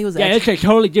I thought he was. Yeah, edge- that's a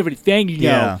totally different thing, you know.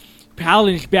 Yeah.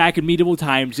 Paladins back in medieval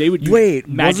times, they would use Wait,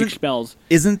 magic wasn't- spells.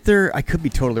 Isn't there? I could be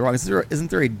totally wrong. Isn't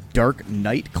there a Dark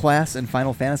Knight class in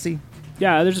Final Fantasy?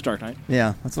 Yeah, there's a Dark Knight.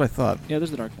 Yeah, that's what I thought. Yeah, there's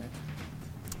the Dark Knight.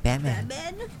 Batman.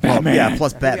 Well, yeah,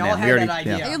 plus Batman. all had already, that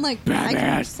idea. yeah. I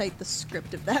can recite the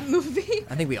script of that movie.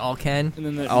 I think we all can. And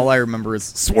then the, All I remember is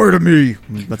 "Swear to me."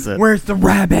 That's it. Where's the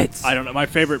rabbits? I don't know. My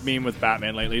favorite meme with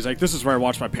Batman lately is like, this is where I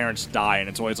watch my parents die, and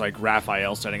it's always like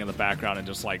Raphael standing in the background and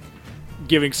just like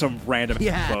giving some random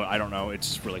quote. I don't know.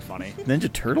 It's just really funny.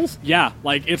 Ninja Turtles? Yeah,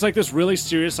 like it's like this really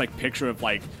serious like picture of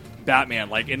like Batman,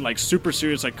 like in like super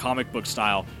serious like comic book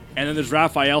style, and then there's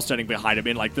Raphael standing behind him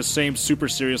in like the same super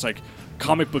serious like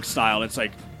comic book style. It's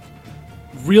like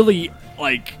really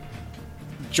like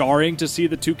jarring to see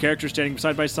the two characters standing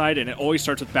side by side, and it always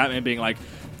starts with Batman being like,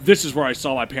 "This is where I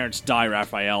saw my parents die,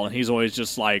 Raphael," and he's always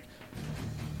just like,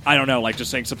 I don't know, like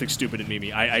just saying something stupid and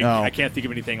memey. I can't think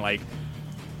of anything like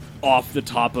off the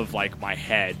top of like my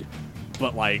head,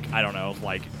 but like I don't know,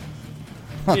 like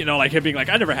you know, like him being like,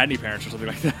 I never had any parents or something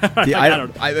like that. Yeah,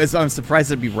 Like, I'm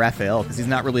surprised it'd be Raphael because he's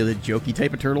not really the jokey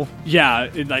type of turtle. yeah,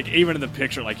 and, like even in the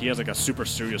picture, like he has like a super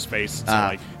serious face. So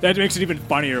like that makes it even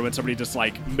funnier when somebody just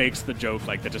like makes the joke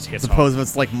like that just hits home. Suppose if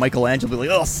it's like Michelangelo, be like,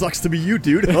 "Oh, sucks to be you,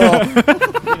 dude." Oh.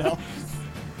 You know.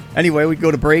 Anyway, we go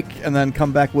to break and then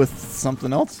come back with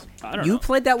something else. I don't You know.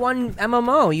 played that one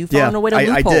MMO. You found a way to I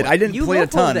loophole. did. I didn't You play a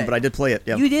ton, loopholed it. but I did play it.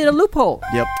 Yep. You did a loophole.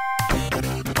 Yep.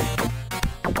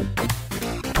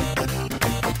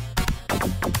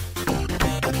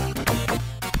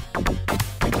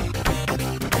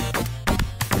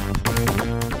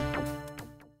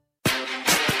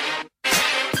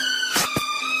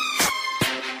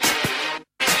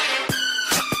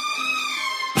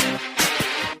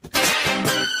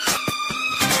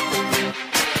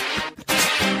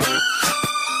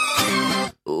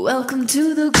 Welcome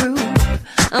to the group.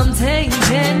 I'm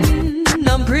tanking.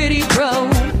 I'm pretty pro.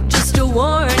 Just a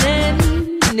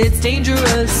warning. It's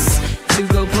dangerous to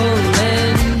go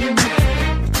pulling.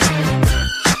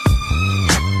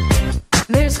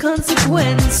 There's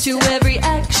consequence to every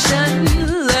action.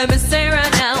 Let me say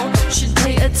right now, should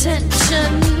pay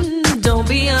attention. Don't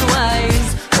be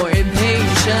unwise or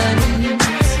impatient.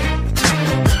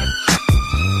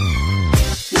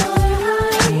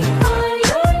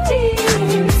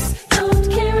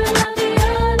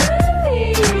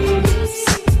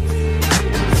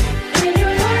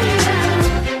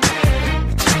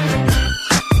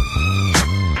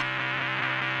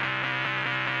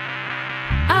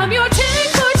 I'm your chick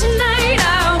for tonight.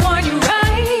 I want you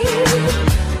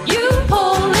right. You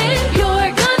pull it,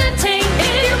 you're gonna take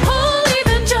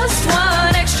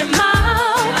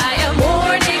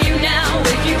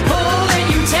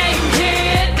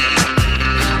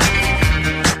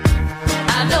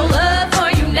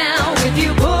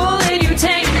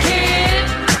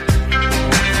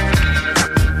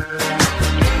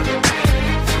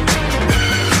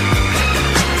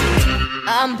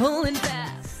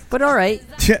But all right.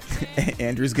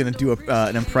 Andrew's gonna do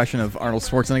an impression of Arnold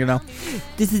Schwarzenegger now.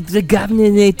 This is the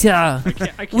Governator.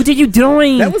 I can't. What are you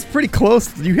doing? That was pretty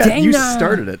close. You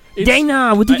started it.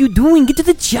 Dana, what are you doing? Get to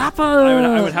the chopper.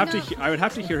 I would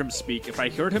have to hear him speak. If I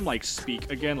heard him like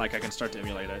speak again, like I can start to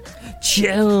emulate it.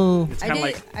 Chill. It's kind of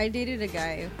like I dated a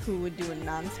guy who would do a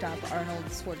non-stop Arnold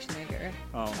Schwarzenegger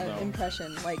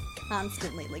impression, like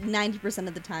constantly, like 90%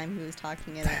 of the time he was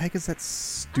talking in The it. heck is that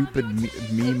stupid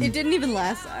meme? It didn't even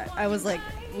last. I was like,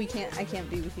 I can't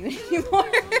be with you anymore.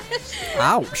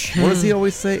 Ouch. What does he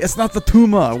always say? It's not the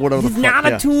tumor. Whatever. It's the fuck.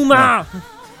 not a tumor. Yeah.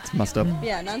 It's messed up.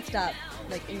 Yeah, non-stop,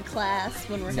 like in class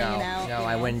when we're hanging out. No, you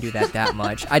I know. wouldn't do that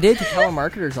much. I did to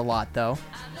telemarketers a lot, though.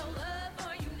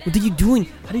 What are you doing?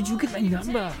 How did you get my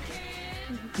number?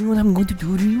 You know what I'm going to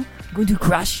do to you? I'm going to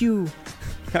crush you.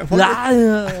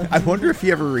 I wonder if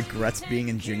he ever regrets being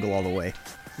in Jingle All the Way.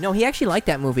 No, he actually liked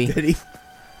that movie. Did he?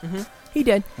 He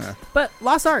did. Huh. But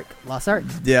Lost Ark.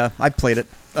 Yeah, I played it.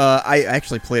 I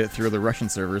actually played it through the Russian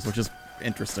servers, which is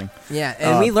interesting. Yeah,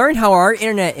 and we learned how our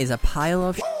internet is a pile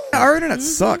of Our internet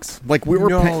sucks. Like we were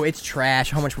No, it's trash.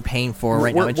 How much we're paying for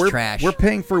right now, it's trash. We're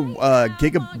paying for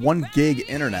 1 gig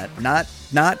internet, not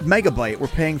megabyte. We're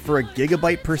paying for a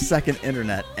gigabyte per second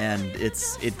internet, and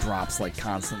it drops like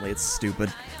constantly. It's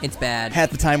stupid. It's bad.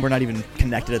 Half the time we're not even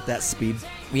connected at that speed.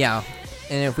 Yeah.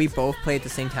 And if we both play at the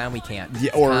same time, we can't.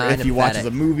 Yeah, or Kinda if you watch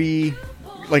pathetic. a movie,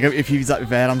 like if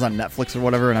Adam's on Netflix or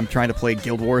whatever, and I'm trying to play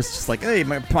Guild Wars, it's just like, hey,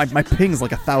 my ping's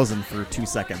like 1,000 for 2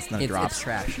 seconds, and then it drops. It's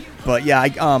trash. But yeah,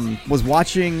 I was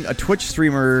watching a Twitch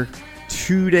streamer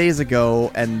 2 days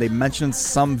ago, and they mentioned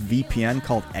some VPN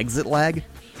called Exit Lag.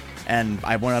 And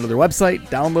I went onto their website,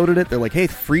 downloaded it. They're like, hey,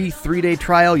 free 3-day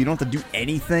trial. You don't have to do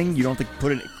anything. You don't have to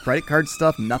put in credit card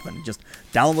stuff, nothing. Just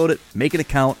download it, make an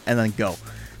account, and then go.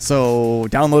 So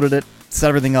downloaded it, set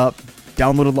everything up,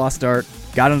 downloaded Lost Ark,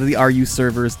 got into the RU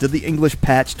servers, did the English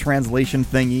patch translation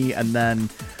thingy, and then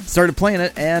started playing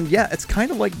it. And yeah, it's kind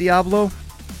of like Diablo.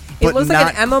 It but looks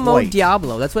like an not MMO quite.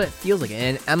 Diablo. That's what it feels like.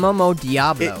 An MMO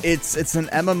Diablo. It's an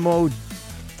MMO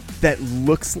that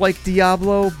looks like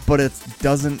Diablo, but it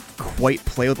doesn't quite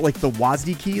play with like the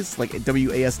WASD keys, like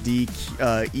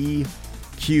WASD, E,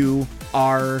 Q,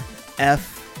 R,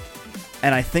 F,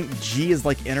 and I think G is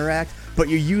like interact. But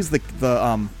you use the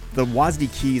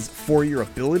WASD keys for your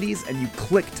abilities, and you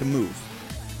click to move.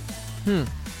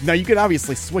 Now you could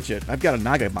obviously switch it. I've got a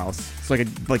Naga mouse, so I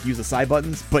could like use the side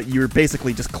buttons. But you're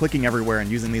basically just clicking everywhere and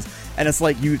using these. And it's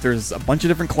like there's a bunch of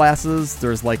different classes.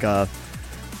 There's like I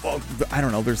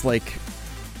don't know. There's like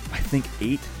I think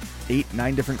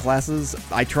 9 different classes.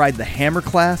 I tried the hammer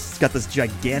class. It's got this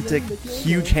gigantic,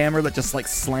 huge hammer that just like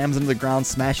slams into the ground,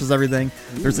 smashes everything.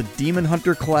 There's a demon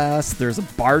hunter class. There's a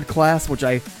bard class, which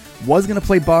I was going to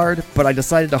play bard, but I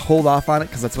decided to hold off on it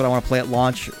because that's what I want to play at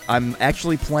launch. I'm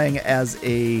actually playing as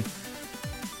I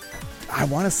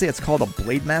want to say it's called a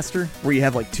blade master, where you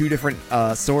have like 2 different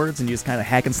swords and you just kind of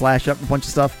hack and slash up a bunch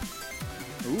of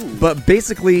stuff. Ooh. But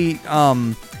basically,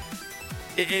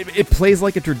 it plays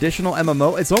like a traditional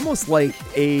MMO. It's almost like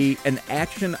an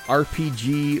action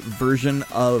RPG version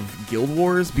of Guild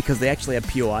Wars, because they actually have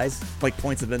POIs, like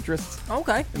points of interest.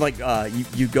 Okay. Like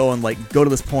you go and like go to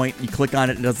this point, you click on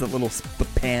it, and it does that little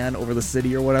pan over the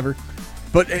city or whatever.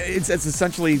 But it's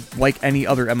essentially like any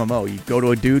other MMO. You go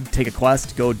to a dude, take a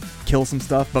quest, go kill some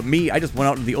stuff. But I just went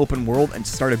out into the open world and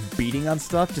started beating on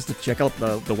stuff just to check out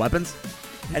the weapons.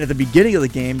 And at the beginning of the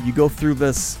game, you go through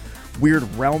this weird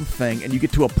realm thing, and you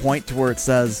get to a point to where it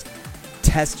says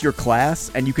test your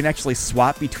class, and you can actually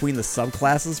swap between the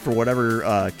subclasses for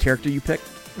whatever character you pick.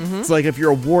 So like if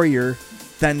you're a warrior,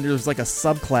 then there's like a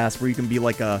subclass where you can be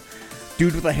like a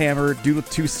dude with a hammer, dude with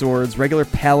 2 swords, regular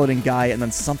paladin guy, and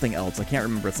then something else. I can't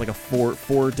remember. It's like a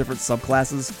four different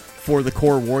subclasses for the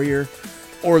core warrior.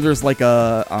 Or there's like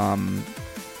a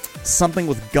something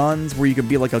with guns where you can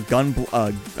be like a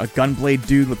gunblade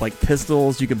dude with like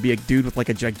pistols. You can be a dude with like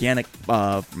a gigantic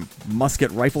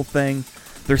musket rifle thing.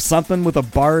 There's something with a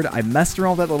bard. I messed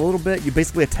around with that a little bit. You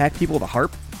basically attack people with a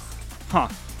harp.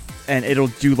 And it'll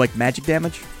do like magic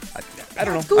damage. I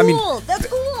don't know. Cool. I mean, That's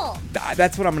cool.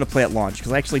 that's what I'm going to play at launch,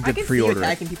 because I actually did pre-order it.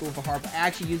 attacking people with a harp,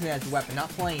 actually using it as a weapon, not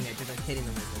playing it, just like hitting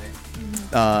them with it.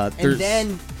 There's- And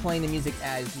then playing the music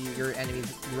as your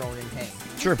enemies groan in pain.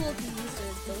 Sure. Cool to use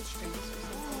their bow strings or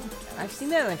something. I've seen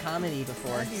that in a comedy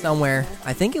before. Somewhere.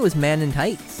 I think it was Man in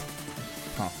Tights.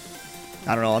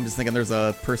 I don't know. I'm just thinking there's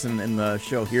a person in the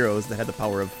show Heroes that had the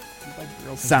power of Like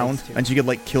girls in sound, tights, too. and she could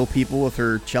like kill people with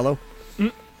her cello.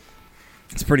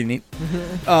 It's pretty neat.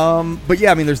 But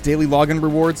yeah, I mean, there's daily login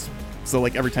rewards. So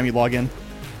like every time you log in,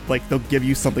 like they'll give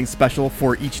you something special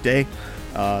for each day.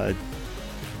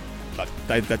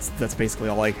 that's basically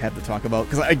all I have to talk about.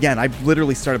 Because again, I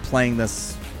literally started playing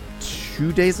this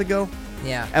 2 days ago,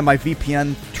 Yeah. and my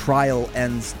VPN trial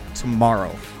ends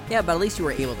tomorrow. Yeah, but at least you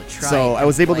were able to try it. So I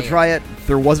was able to play try it.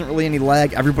 There wasn't really any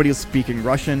lag. Everybody was speaking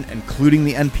Russian, including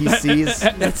the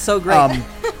NPCs. That's so great.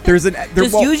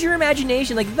 Just use your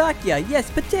imagination, like Vakya, yes,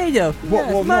 potato.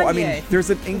 Well, no, I mean, Manye. there's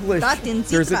an English Latin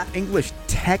there's an citra. English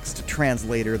text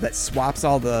translator that swaps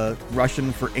all the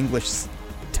Russian for English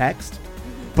text,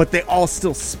 but they all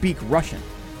still speak Russian.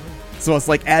 So it's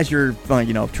like as you're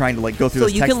trying to like go through So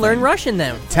this you text can learn thing, Russian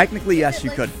then. Technically, yes, Is it, you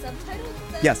like, could.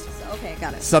 subtitled then? Yes. Okay,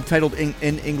 got it. Subtitled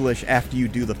in English after you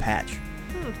do the patch.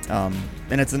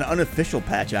 And it's an unofficial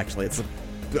patch, actually. It's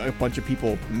a bunch of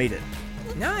people made it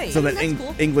Nice. so that that's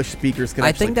cool. English speakers can I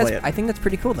actually think that's play it. I think that's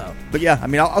pretty cool though. But yeah, I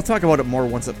mean, I'll talk about it more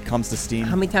once it comes to Steam.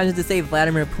 How many times did it say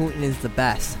Vladimir Putin is the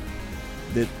best?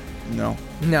 No,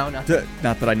 No, not.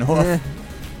 not that I know of.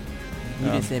 You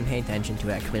just didn't pay attention to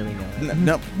it. I clearly know it.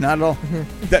 No, not at all.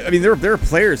 I mean, there are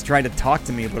players trying to talk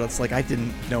to me, but it's like I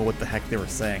didn't know what the heck they were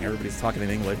saying. Everybody's talking in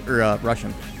English or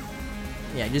Russian.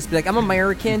 Yeah, just be like, I'm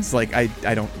American. It's like I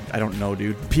don't know,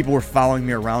 dude. People were following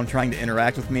me around trying to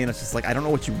interact with me, and it's just like I don't know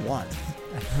what you want.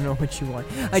 I don't know what you want.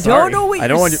 I Sorry. don't know what I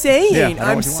don't you're want you- saying. yeah, I don't know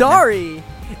I'm what you want, sorry.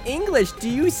 English, do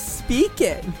you speak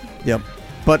it? Yep.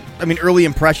 But I mean, early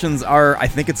impressions are I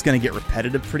think it's going to get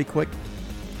repetitive pretty quick.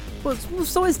 Well,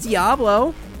 so is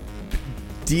Diablo.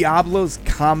 Diablo's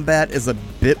combat is a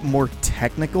bit more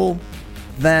technical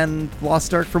than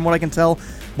Lost Ark, from what I can tell.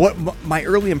 What my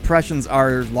early impressions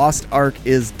are, Lost Ark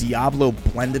is Diablo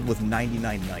blended with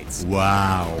 99 Nights.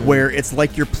 Wow. Where it's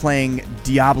like you're playing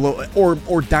Diablo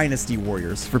or Dynasty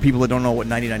Warriors, for people that don't know what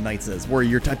 99 Nights is, where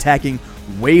you're attacking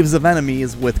waves of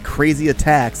enemies with crazy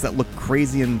attacks that look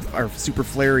crazy and are super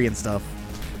flary and stuff.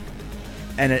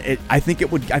 And I think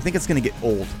it's going to get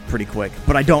old pretty quick,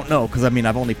 but I don't know because I mean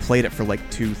I've only played it for like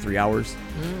 2-3 hours.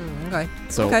 Okay.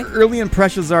 So okay. early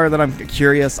impressions are that I'm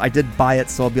curious. I did buy it,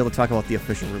 so I'll be able to talk about the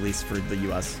official release for the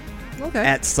US Okay.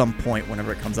 at some point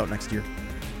whenever it comes out next year.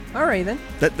 All right then.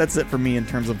 That's it for me in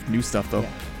terms of new stuff, though. Yeah.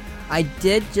 I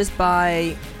did just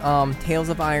buy Tales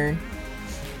of Iron.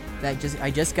 I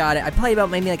just got it. I played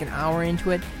about maybe like an hour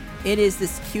into it. It is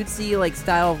this cutesy like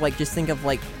style of like just think of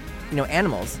like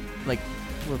animals like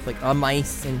with like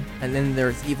mice and then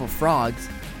there's evil frogs,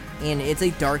 and it's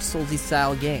a Dark Soulsy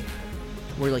style game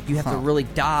where like you have to really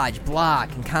dodge,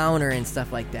 block, and counter and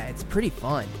stuff like that. It's pretty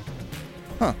fun.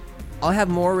 Huh. I'll have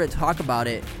more to talk about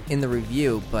it in the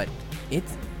review, but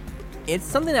it's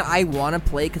something that I want to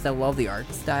play because I love the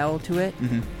art style to it.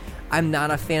 Mm-hmm. I'm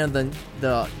not a fan of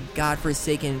the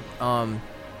godforsaken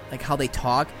like how they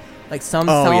talk. Like some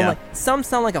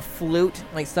sound like a flute,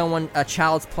 like a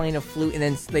child's playing a flute, and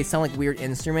then they sound like weird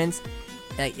instruments.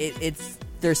 Like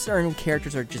there's certain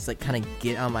characters are just like kind of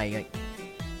get on my like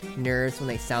nerves when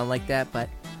they sound like that. But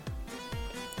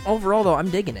overall, though, I'm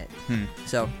digging it.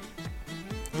 So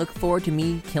look forward to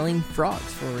me killing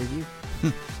frogs for a review.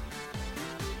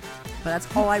 But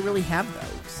that's all I really have,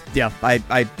 those. Yeah,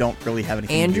 I don't really have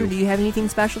anything Andrew, to do you have anything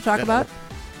special to talk about?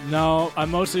 No,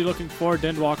 I'm mostly looking forward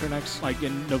to Endwalker next, like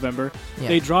in November. Yeah.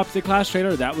 They dropped the class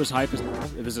trailer. That was hype.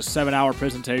 It was a 7-hour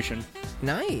presentation.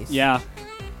 Nice. Yeah.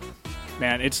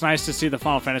 Man, it's nice to see the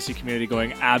Final Fantasy community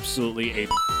going absolutely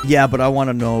ape. Yeah, but I want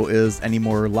to know, is any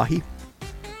more Lahi?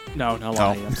 No,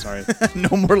 Lahi, I'm sorry.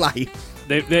 No more Lahi.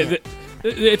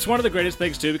 It's one of the greatest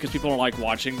things, too, because people are, like,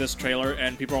 watching this trailer,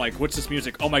 and people are like, what's this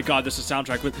music? Oh, my God, this is a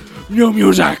soundtrack with new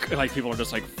music! And, like, people are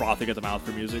just, like, frothing at the mouth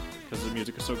for music, because the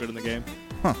music is so good in the game.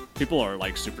 Huh. People are,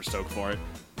 like, super stoked for it.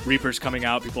 Reaper's coming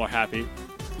out, people are happy.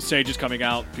 Sage is coming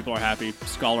out, people are happy.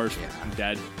 Scholars, I'm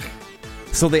dead.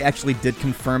 So they actually did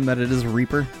confirm that it is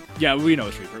Reaper? Yeah, we know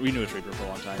it's Reaper. We knew it's Reaper for a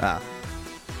long time. Ah.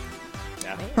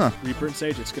 Yeah. Huh. Reaper and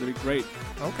Sage, it's going to be great.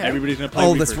 Okay. Everybody's going to play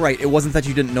Oh, Reaper. that's right. It wasn't that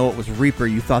you didn't know it was Reaper.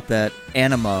 You thought that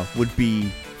Anima would be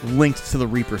linked to the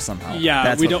Reaper somehow. Yeah,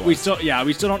 That's we what it don't. We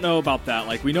was. still don't know about that.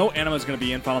 Like, we know Anima's going to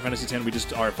be in Final Fantasy X. We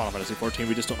just are Final Fantasy 14.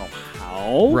 We just don't know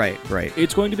how. Right.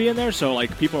 It's going to be in there. So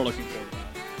like, people are looking forward to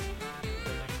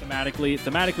that.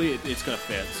 Thematically, it's going to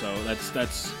fit. So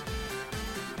that's.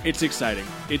 It's exciting.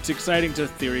 It's exciting to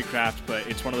theory craft, but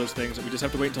it's one of those things that we just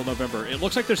have to wait until November. It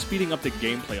looks like they're speeding up the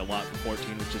gameplay a lot for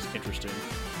 14, which is interesting.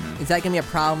 Is that gonna be a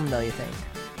problem though? You think?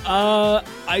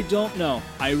 I don't know.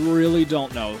 I really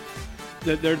don't know.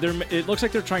 It looks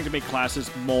like they're trying to make classes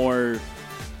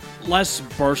less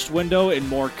burst window and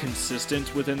more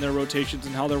consistent within their rotations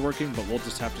and how they're working, but we'll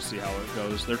just have to see how it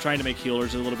goes. They're trying to make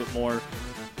healers a little bit more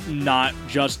not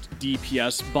just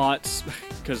DPS bots,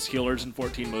 because healers in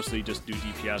 14 mostly just do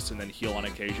DPS and then heal on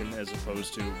occasion as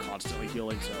opposed to constantly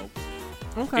healing, so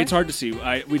Okay. It's hard to see.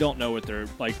 We don't know what they're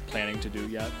like planning to do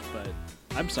yet, but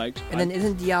I'm psyched. And then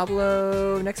isn't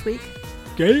Diablo next week?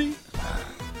 Gay?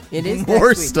 It is More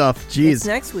next week. stuff. It's Jeez.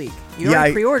 next week. You Yeah,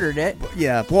 already I- pre-ordered it.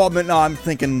 Yeah. Well, but no, I'm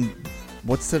thinking,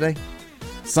 what's today?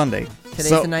 Sunday. Today's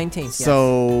So- the 19th. Yes.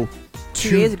 So 2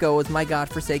 days ago was my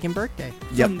godforsaken birthday.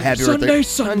 Yep. Happy birthday.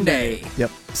 Sunday.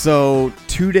 Yep. So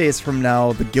 2 days from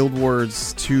now, the Guild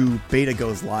Wars 2 beta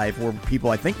goes live, where people,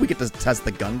 I think we get to test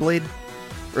the Gunblade,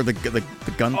 or the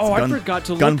gun. Oh, I gun, forgot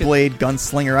to look at- Gunblade,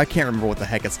 Gunslinger. I can't remember what the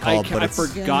heck it's called, but I it's.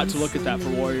 forgot to look at that for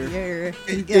Warrior.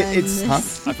 It's huh?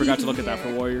 I forgot to look at that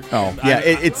for Warrior. Oh yeah,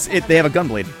 they have a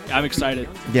Gunblade. I'm excited.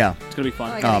 Yeah. It's gonna be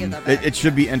fun. Oh, I gotta get that back. It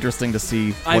should be interesting to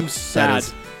see. I'm what sad that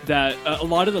is. that a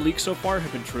lot of the leaks so far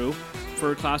have been true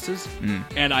for classes,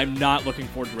 and I'm not looking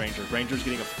forward to Ranger. Ranger's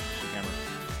getting a f***ing hammer.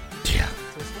 Yeah.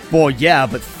 Well, yeah,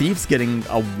 but Thief's getting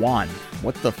a wand.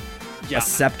 What the? Yeah. A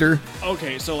scepter?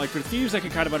 Okay, so like for Thieves, I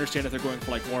can kind of understand if they're going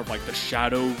for like more of like the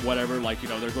shadow, whatever. Like, you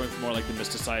know, they're going for more like the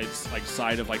mysticides, like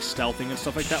side of like stealthing and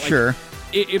stuff like that. Like, Sure.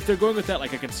 If they're going with that,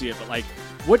 like I can see it. But like,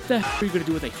 what the hell are you gonna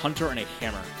do with a hunter and a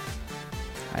hammer?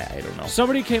 I don't know.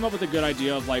 Somebody came up with a good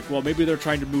idea of like, well, maybe they're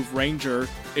trying to move Ranger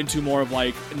into more of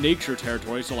like nature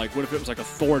territory. So like, what if it was like a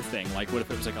Thor thing? Like, what if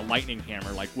it was like a lightning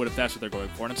hammer? Like, what if that's what they're going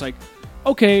for? And it's like,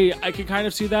 okay, I can kind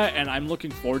of see that, and I'm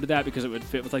looking forward to that because it would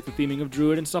fit with like the theming of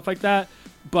Druid and stuff like that.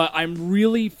 But I'm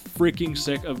really freaking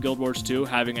sick of Guild Wars 2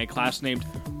 having a class named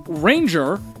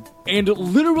Ranger, and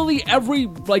literally every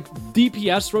like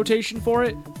DPS rotation for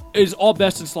it is all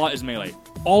best in slot is melee.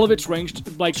 All of its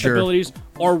ranged like Sure. abilities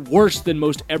are worse than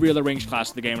most every other ranged class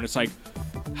of the game, and it's like,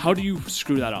 how do you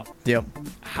screw that up? Yep.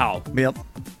 How? Yep.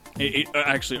 It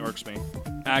actually irks me.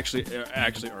 It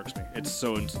actually irks me. It's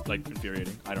so like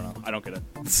infuriating. I don't know. I don't get it.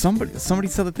 Somebody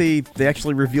said that they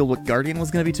actually revealed what Guardian was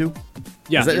going to be too.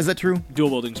 Yeah, Is that true? dual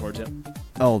wielding swords? Yeah.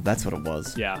 Oh, that's what it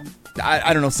was. Yeah.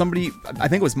 I don't know. Somebody, I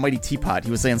think it was Mighty Teapot.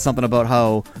 He was saying something about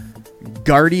how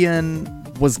Guardian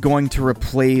was going to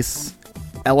replace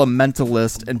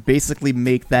Elementalist and basically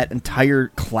make that entire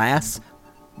class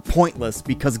pointless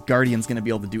because Guardian's going to be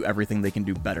able to do everything they can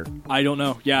do better. I don't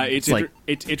know. Yeah, it's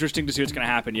it's interesting to see what's going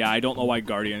to happen. Yeah, I don't know why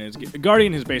Guardian is.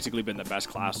 Guardian has basically been the best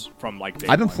class from like day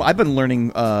one. I've been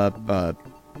learning. I've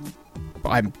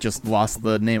just lost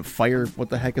the name. Fire. What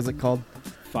the heck is it called?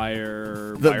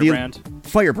 Firebrand.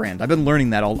 Firebrand. I've been learning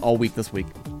that all week this week.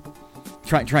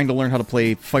 Trying to learn how to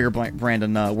play Firebrand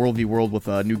in World v World with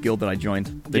a new guild that I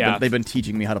joined. They've been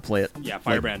teaching me how to play it. Yeah,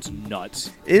 Firebrand's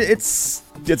nuts. It's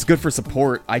good for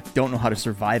support. I don't know how to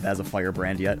survive as a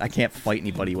Firebrand yet. I can't fight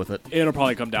anybody with it. It'll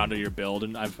probably come down to your build,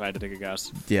 and I've had to take a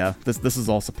guess. Yeah, this is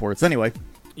all supports. Anyway,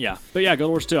 Yeah, but yeah, Guild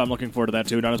Wars 2, I'm looking forward to that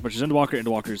too. Not as much as Endwalker.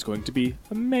 Endwalker is going to be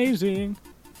amazing.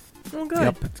 Oh, good.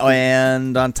 yep.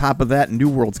 And on top of that, New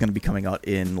World's going to be coming out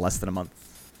in less than a month.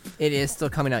 It is still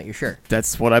coming out, you're sure?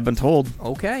 That's what I've been told.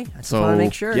 Okay. I just So want to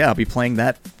make sure. yeah, I'll be playing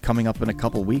that coming up in a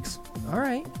couple weeks, All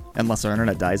right. unless our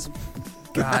internet dies.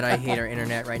 God, I hate our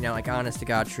internet right now. Like, honest to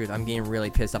God truth, I'm getting really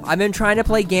pissed off. I've been trying to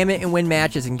play Gambit and win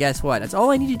matches, and guess what? That's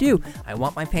all I need to do. I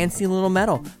want my fancy little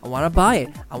medal. I want to buy it.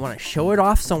 I want to show it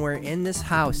off somewhere in this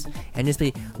house and just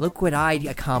be, look what I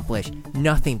accomplished.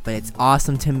 Nothing, but it's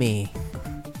awesome to me.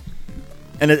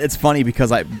 And it's funny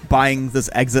because I'm buying this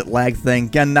exit lag thing.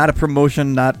 Again, not a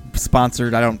promotion, not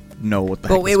sponsored. I don't know what the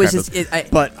heck But this it was crap just... is. I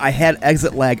But I had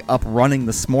exit lag up running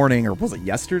this morning, or was it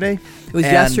yesterday? It was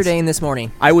And yesterday and this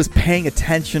morning. I was paying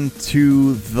attention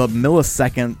to the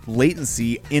millisecond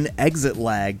latency in exit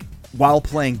lag while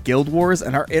playing Guild Wars,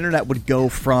 and our internet would go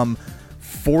from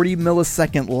 40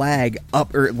 millisecond lag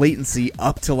up, or latency,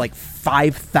 up to like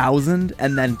 5,000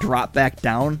 and then drop back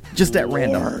down just at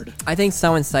random. I think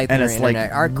someone cited And our it's like,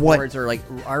 internet. Our what- cords are like...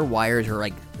 Our wires are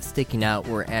like sticking out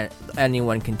where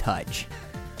anyone can touch.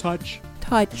 Touch.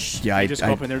 Touch. Yeah, I just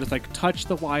go up and they're just like, touch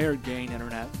the wire, gain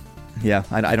internet. yeah,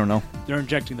 I don't know. They're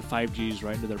injecting the 5Gs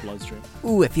right into their bloodstream.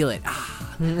 Ooh, I feel it.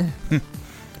 Ah.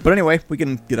 But anyway, we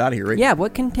can get out of here, right? Yeah,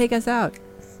 what can take us out?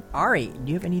 Ari, do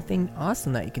you have anything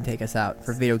awesome that you can take us out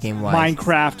for video game wise?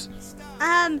 Minecraft.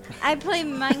 I play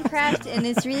Minecraft and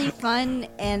it's really fun,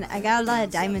 and I got a lot of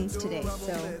diamonds today.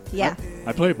 So yeah,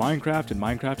 I played Minecraft and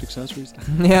Minecraft accessories.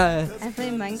 Yeah. I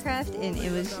played Minecraft and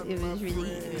it was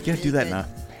really. You gotta do that in a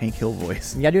Hank Hill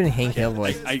voice. You gotta do it in Hank Hill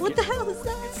voice. What the hell is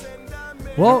that?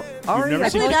 Well, Ari, never I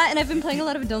seen play like- that, and I've been playing a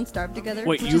lot of Don't Starve Together.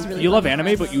 Wait, which you is really you fun love with anime,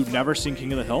 friends. but you've never seen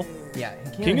King of the Hill? yeah,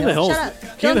 King of the Hill. Shut up. King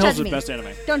Don't of the Hill's judge the me. best anime.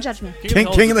 Don't judge me.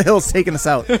 King of the Hill's taking us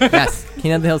out. Yes,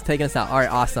 King of the Hill's taking us out. All right,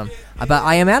 awesome. But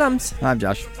I am Adams. I'm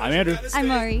Josh. I'm Andrew. I'm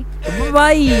Ari.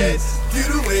 Bye. Get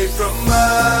away from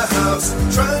my house,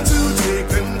 trying to take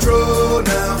control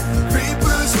now.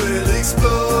 Creepers will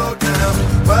explode now.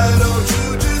 Why don't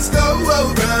you just go away?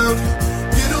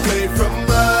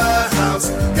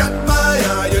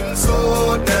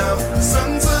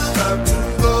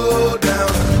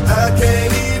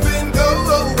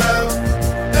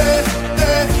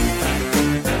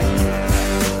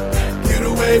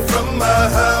 away from my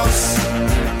house.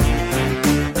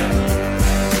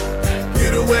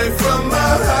 Get away from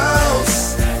my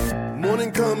house.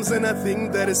 Morning comes and I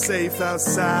think that it's safe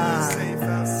outside.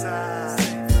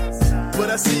 But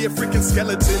I see a freaking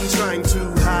skeleton trying to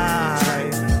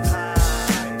hide.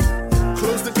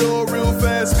 Close the door real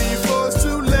fast before it's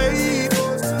too late.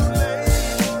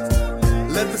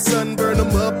 Let the sun burn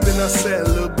them up and I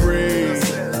celebrate.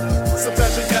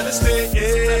 Sometimes you gotta stay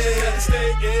in.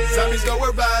 Zombies go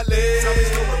where violent.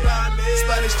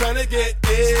 Spiders trying to get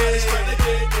in.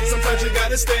 Sometimes you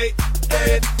gotta stay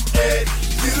in.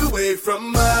 Get away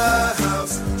from my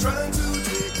house. Trying to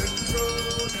take